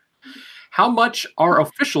Rugby. How much are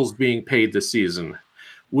officials being paid this season?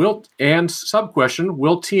 And sub question: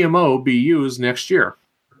 will TMO be used next year?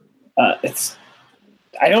 I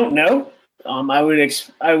don't know.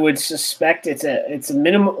 I would suspect it's a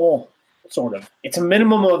minimum. Well, sort of. It's a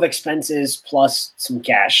minimum of expenses plus some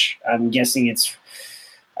cash. I'm guessing it's.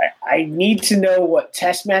 I need to know what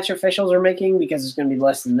test match officials are making because it's going to be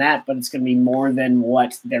less than that, but it's going to be more than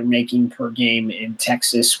what they're making per game in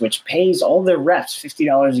Texas, which pays all their refs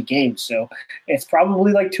 $50 a game. So it's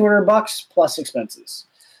probably like $200 plus expenses.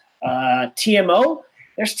 TMO,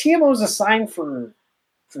 there's TMOs assigned for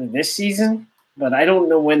this season, but I don't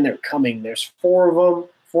know when they're coming. There's 4 of them,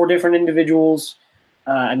 4 different individuals.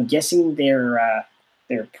 I'm guessing they're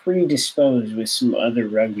predisposed with some other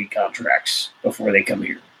rugby contracts before they come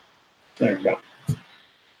here. There you go.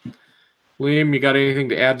 Liam, you got anything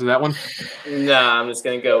to add to that one? Nah, I'm just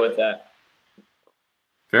going to go with that.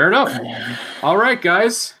 Fair enough. All right,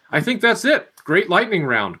 guys. I think that's it. Great lightning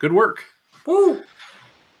round. Good work. Woo!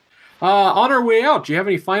 On our way out, do you have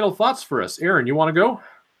any final thoughts for us? Aaron, you want to go?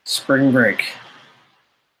 Spring break.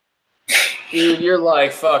 Dude, you're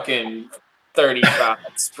like fucking 35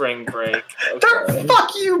 spring break. Okay.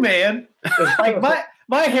 Fuck you, man. Like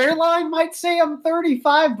my hairline might say I'm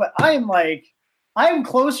 35, but I am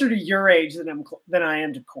closer to your age than I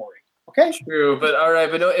am to Corey. Okay? True, but all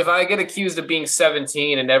right, but no, if I get accused of being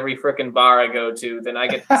 17 in every freaking bar I go to, then I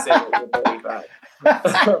get to say I'm 35.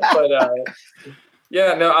 But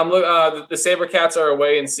yeah, no, I'm the SaberCats are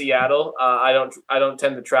away in Seattle. I don't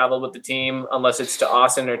tend to travel with the team unless it's to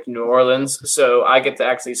Austin or to New Orleans. So I get to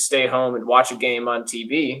actually stay home and watch a game on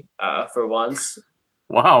TV for once.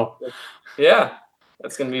 Wow. Yeah,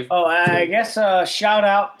 that's gonna be. Oh, I guess shout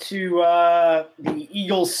out to the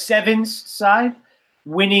Eagles Sevens side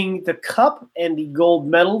winning the cup and the gold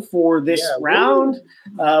medal for this round.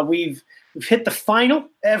 We've hit the final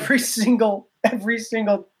every single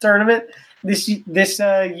tournament this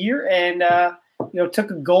year, and took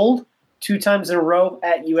a gold 2 times in a row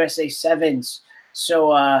at USA Sevens.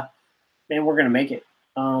 So, man, we're gonna make it.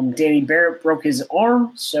 Danny Barrett broke his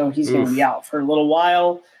arm, so he's gonna be out for a little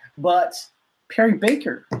while. But Perry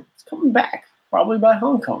Baker is coming back, probably by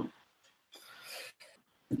homecoming.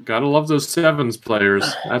 Gotta love those Sevens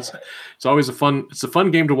players. It's always a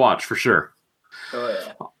fun game to watch for sure. Oh,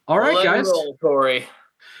 yeah. All right, guys. Roll, Corey.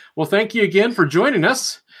 Well, thank you again for joining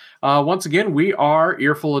us. Once again, we are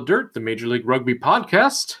Earful of Dirt, the Major League Rugby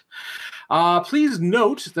podcast. Please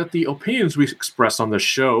note that the opinions we express on this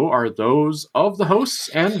show are those of the hosts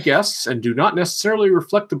and guests and do not necessarily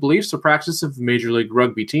reflect the beliefs or practice of Major League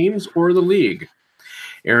Rugby teams or the league.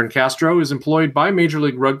 Aaron Castro is employed by Major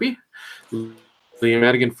League Rugby. Liam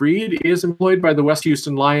Madigan-Freed is employed by the West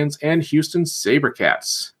Houston Lions and Houston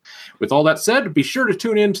SaberCats. With all that said, be sure to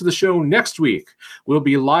tune in to the show next week. We'll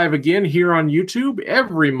be live again here on YouTube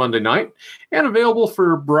every Monday night and available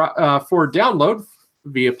for download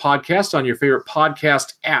via podcast on your favorite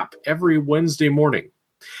podcast app every Wednesday morning.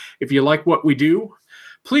 If you like what we do,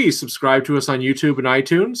 please subscribe to us on YouTube and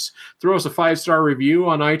iTunes. Throw us a 5-star review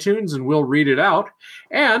on iTunes and we'll read it out.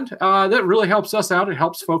 And that really helps us out. It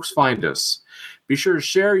helps folks find us. Be sure to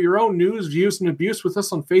share your own news, views, and abuse with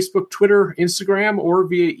us on Facebook, Twitter, Instagram, or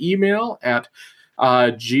via email at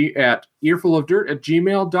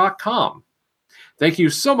earfulofdirt@gmail.com. Thank you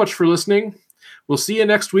so much for listening. We'll see you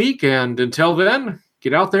next week. And until then,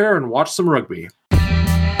 get out there and watch some rugby.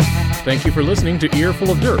 Thank you for listening to Earful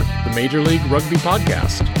of Dirt, the Major League Rugby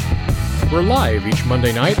podcast. We're live each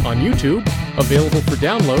Monday night on YouTube, available for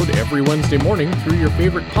download every Wednesday morning through your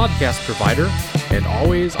favorite podcast provider, and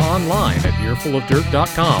always online at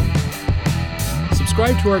earfulofdirt.com.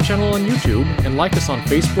 Subscribe to our channel on YouTube and like us on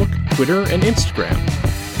Facebook, Twitter, and Instagram.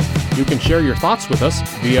 You can share your thoughts with us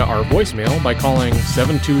via our voicemail by calling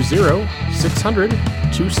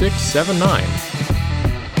 720-600-2679.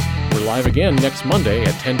 We're live again next Monday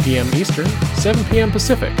at 10 p.m. Eastern, 7 p.m.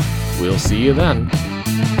 Pacific. We'll see you then.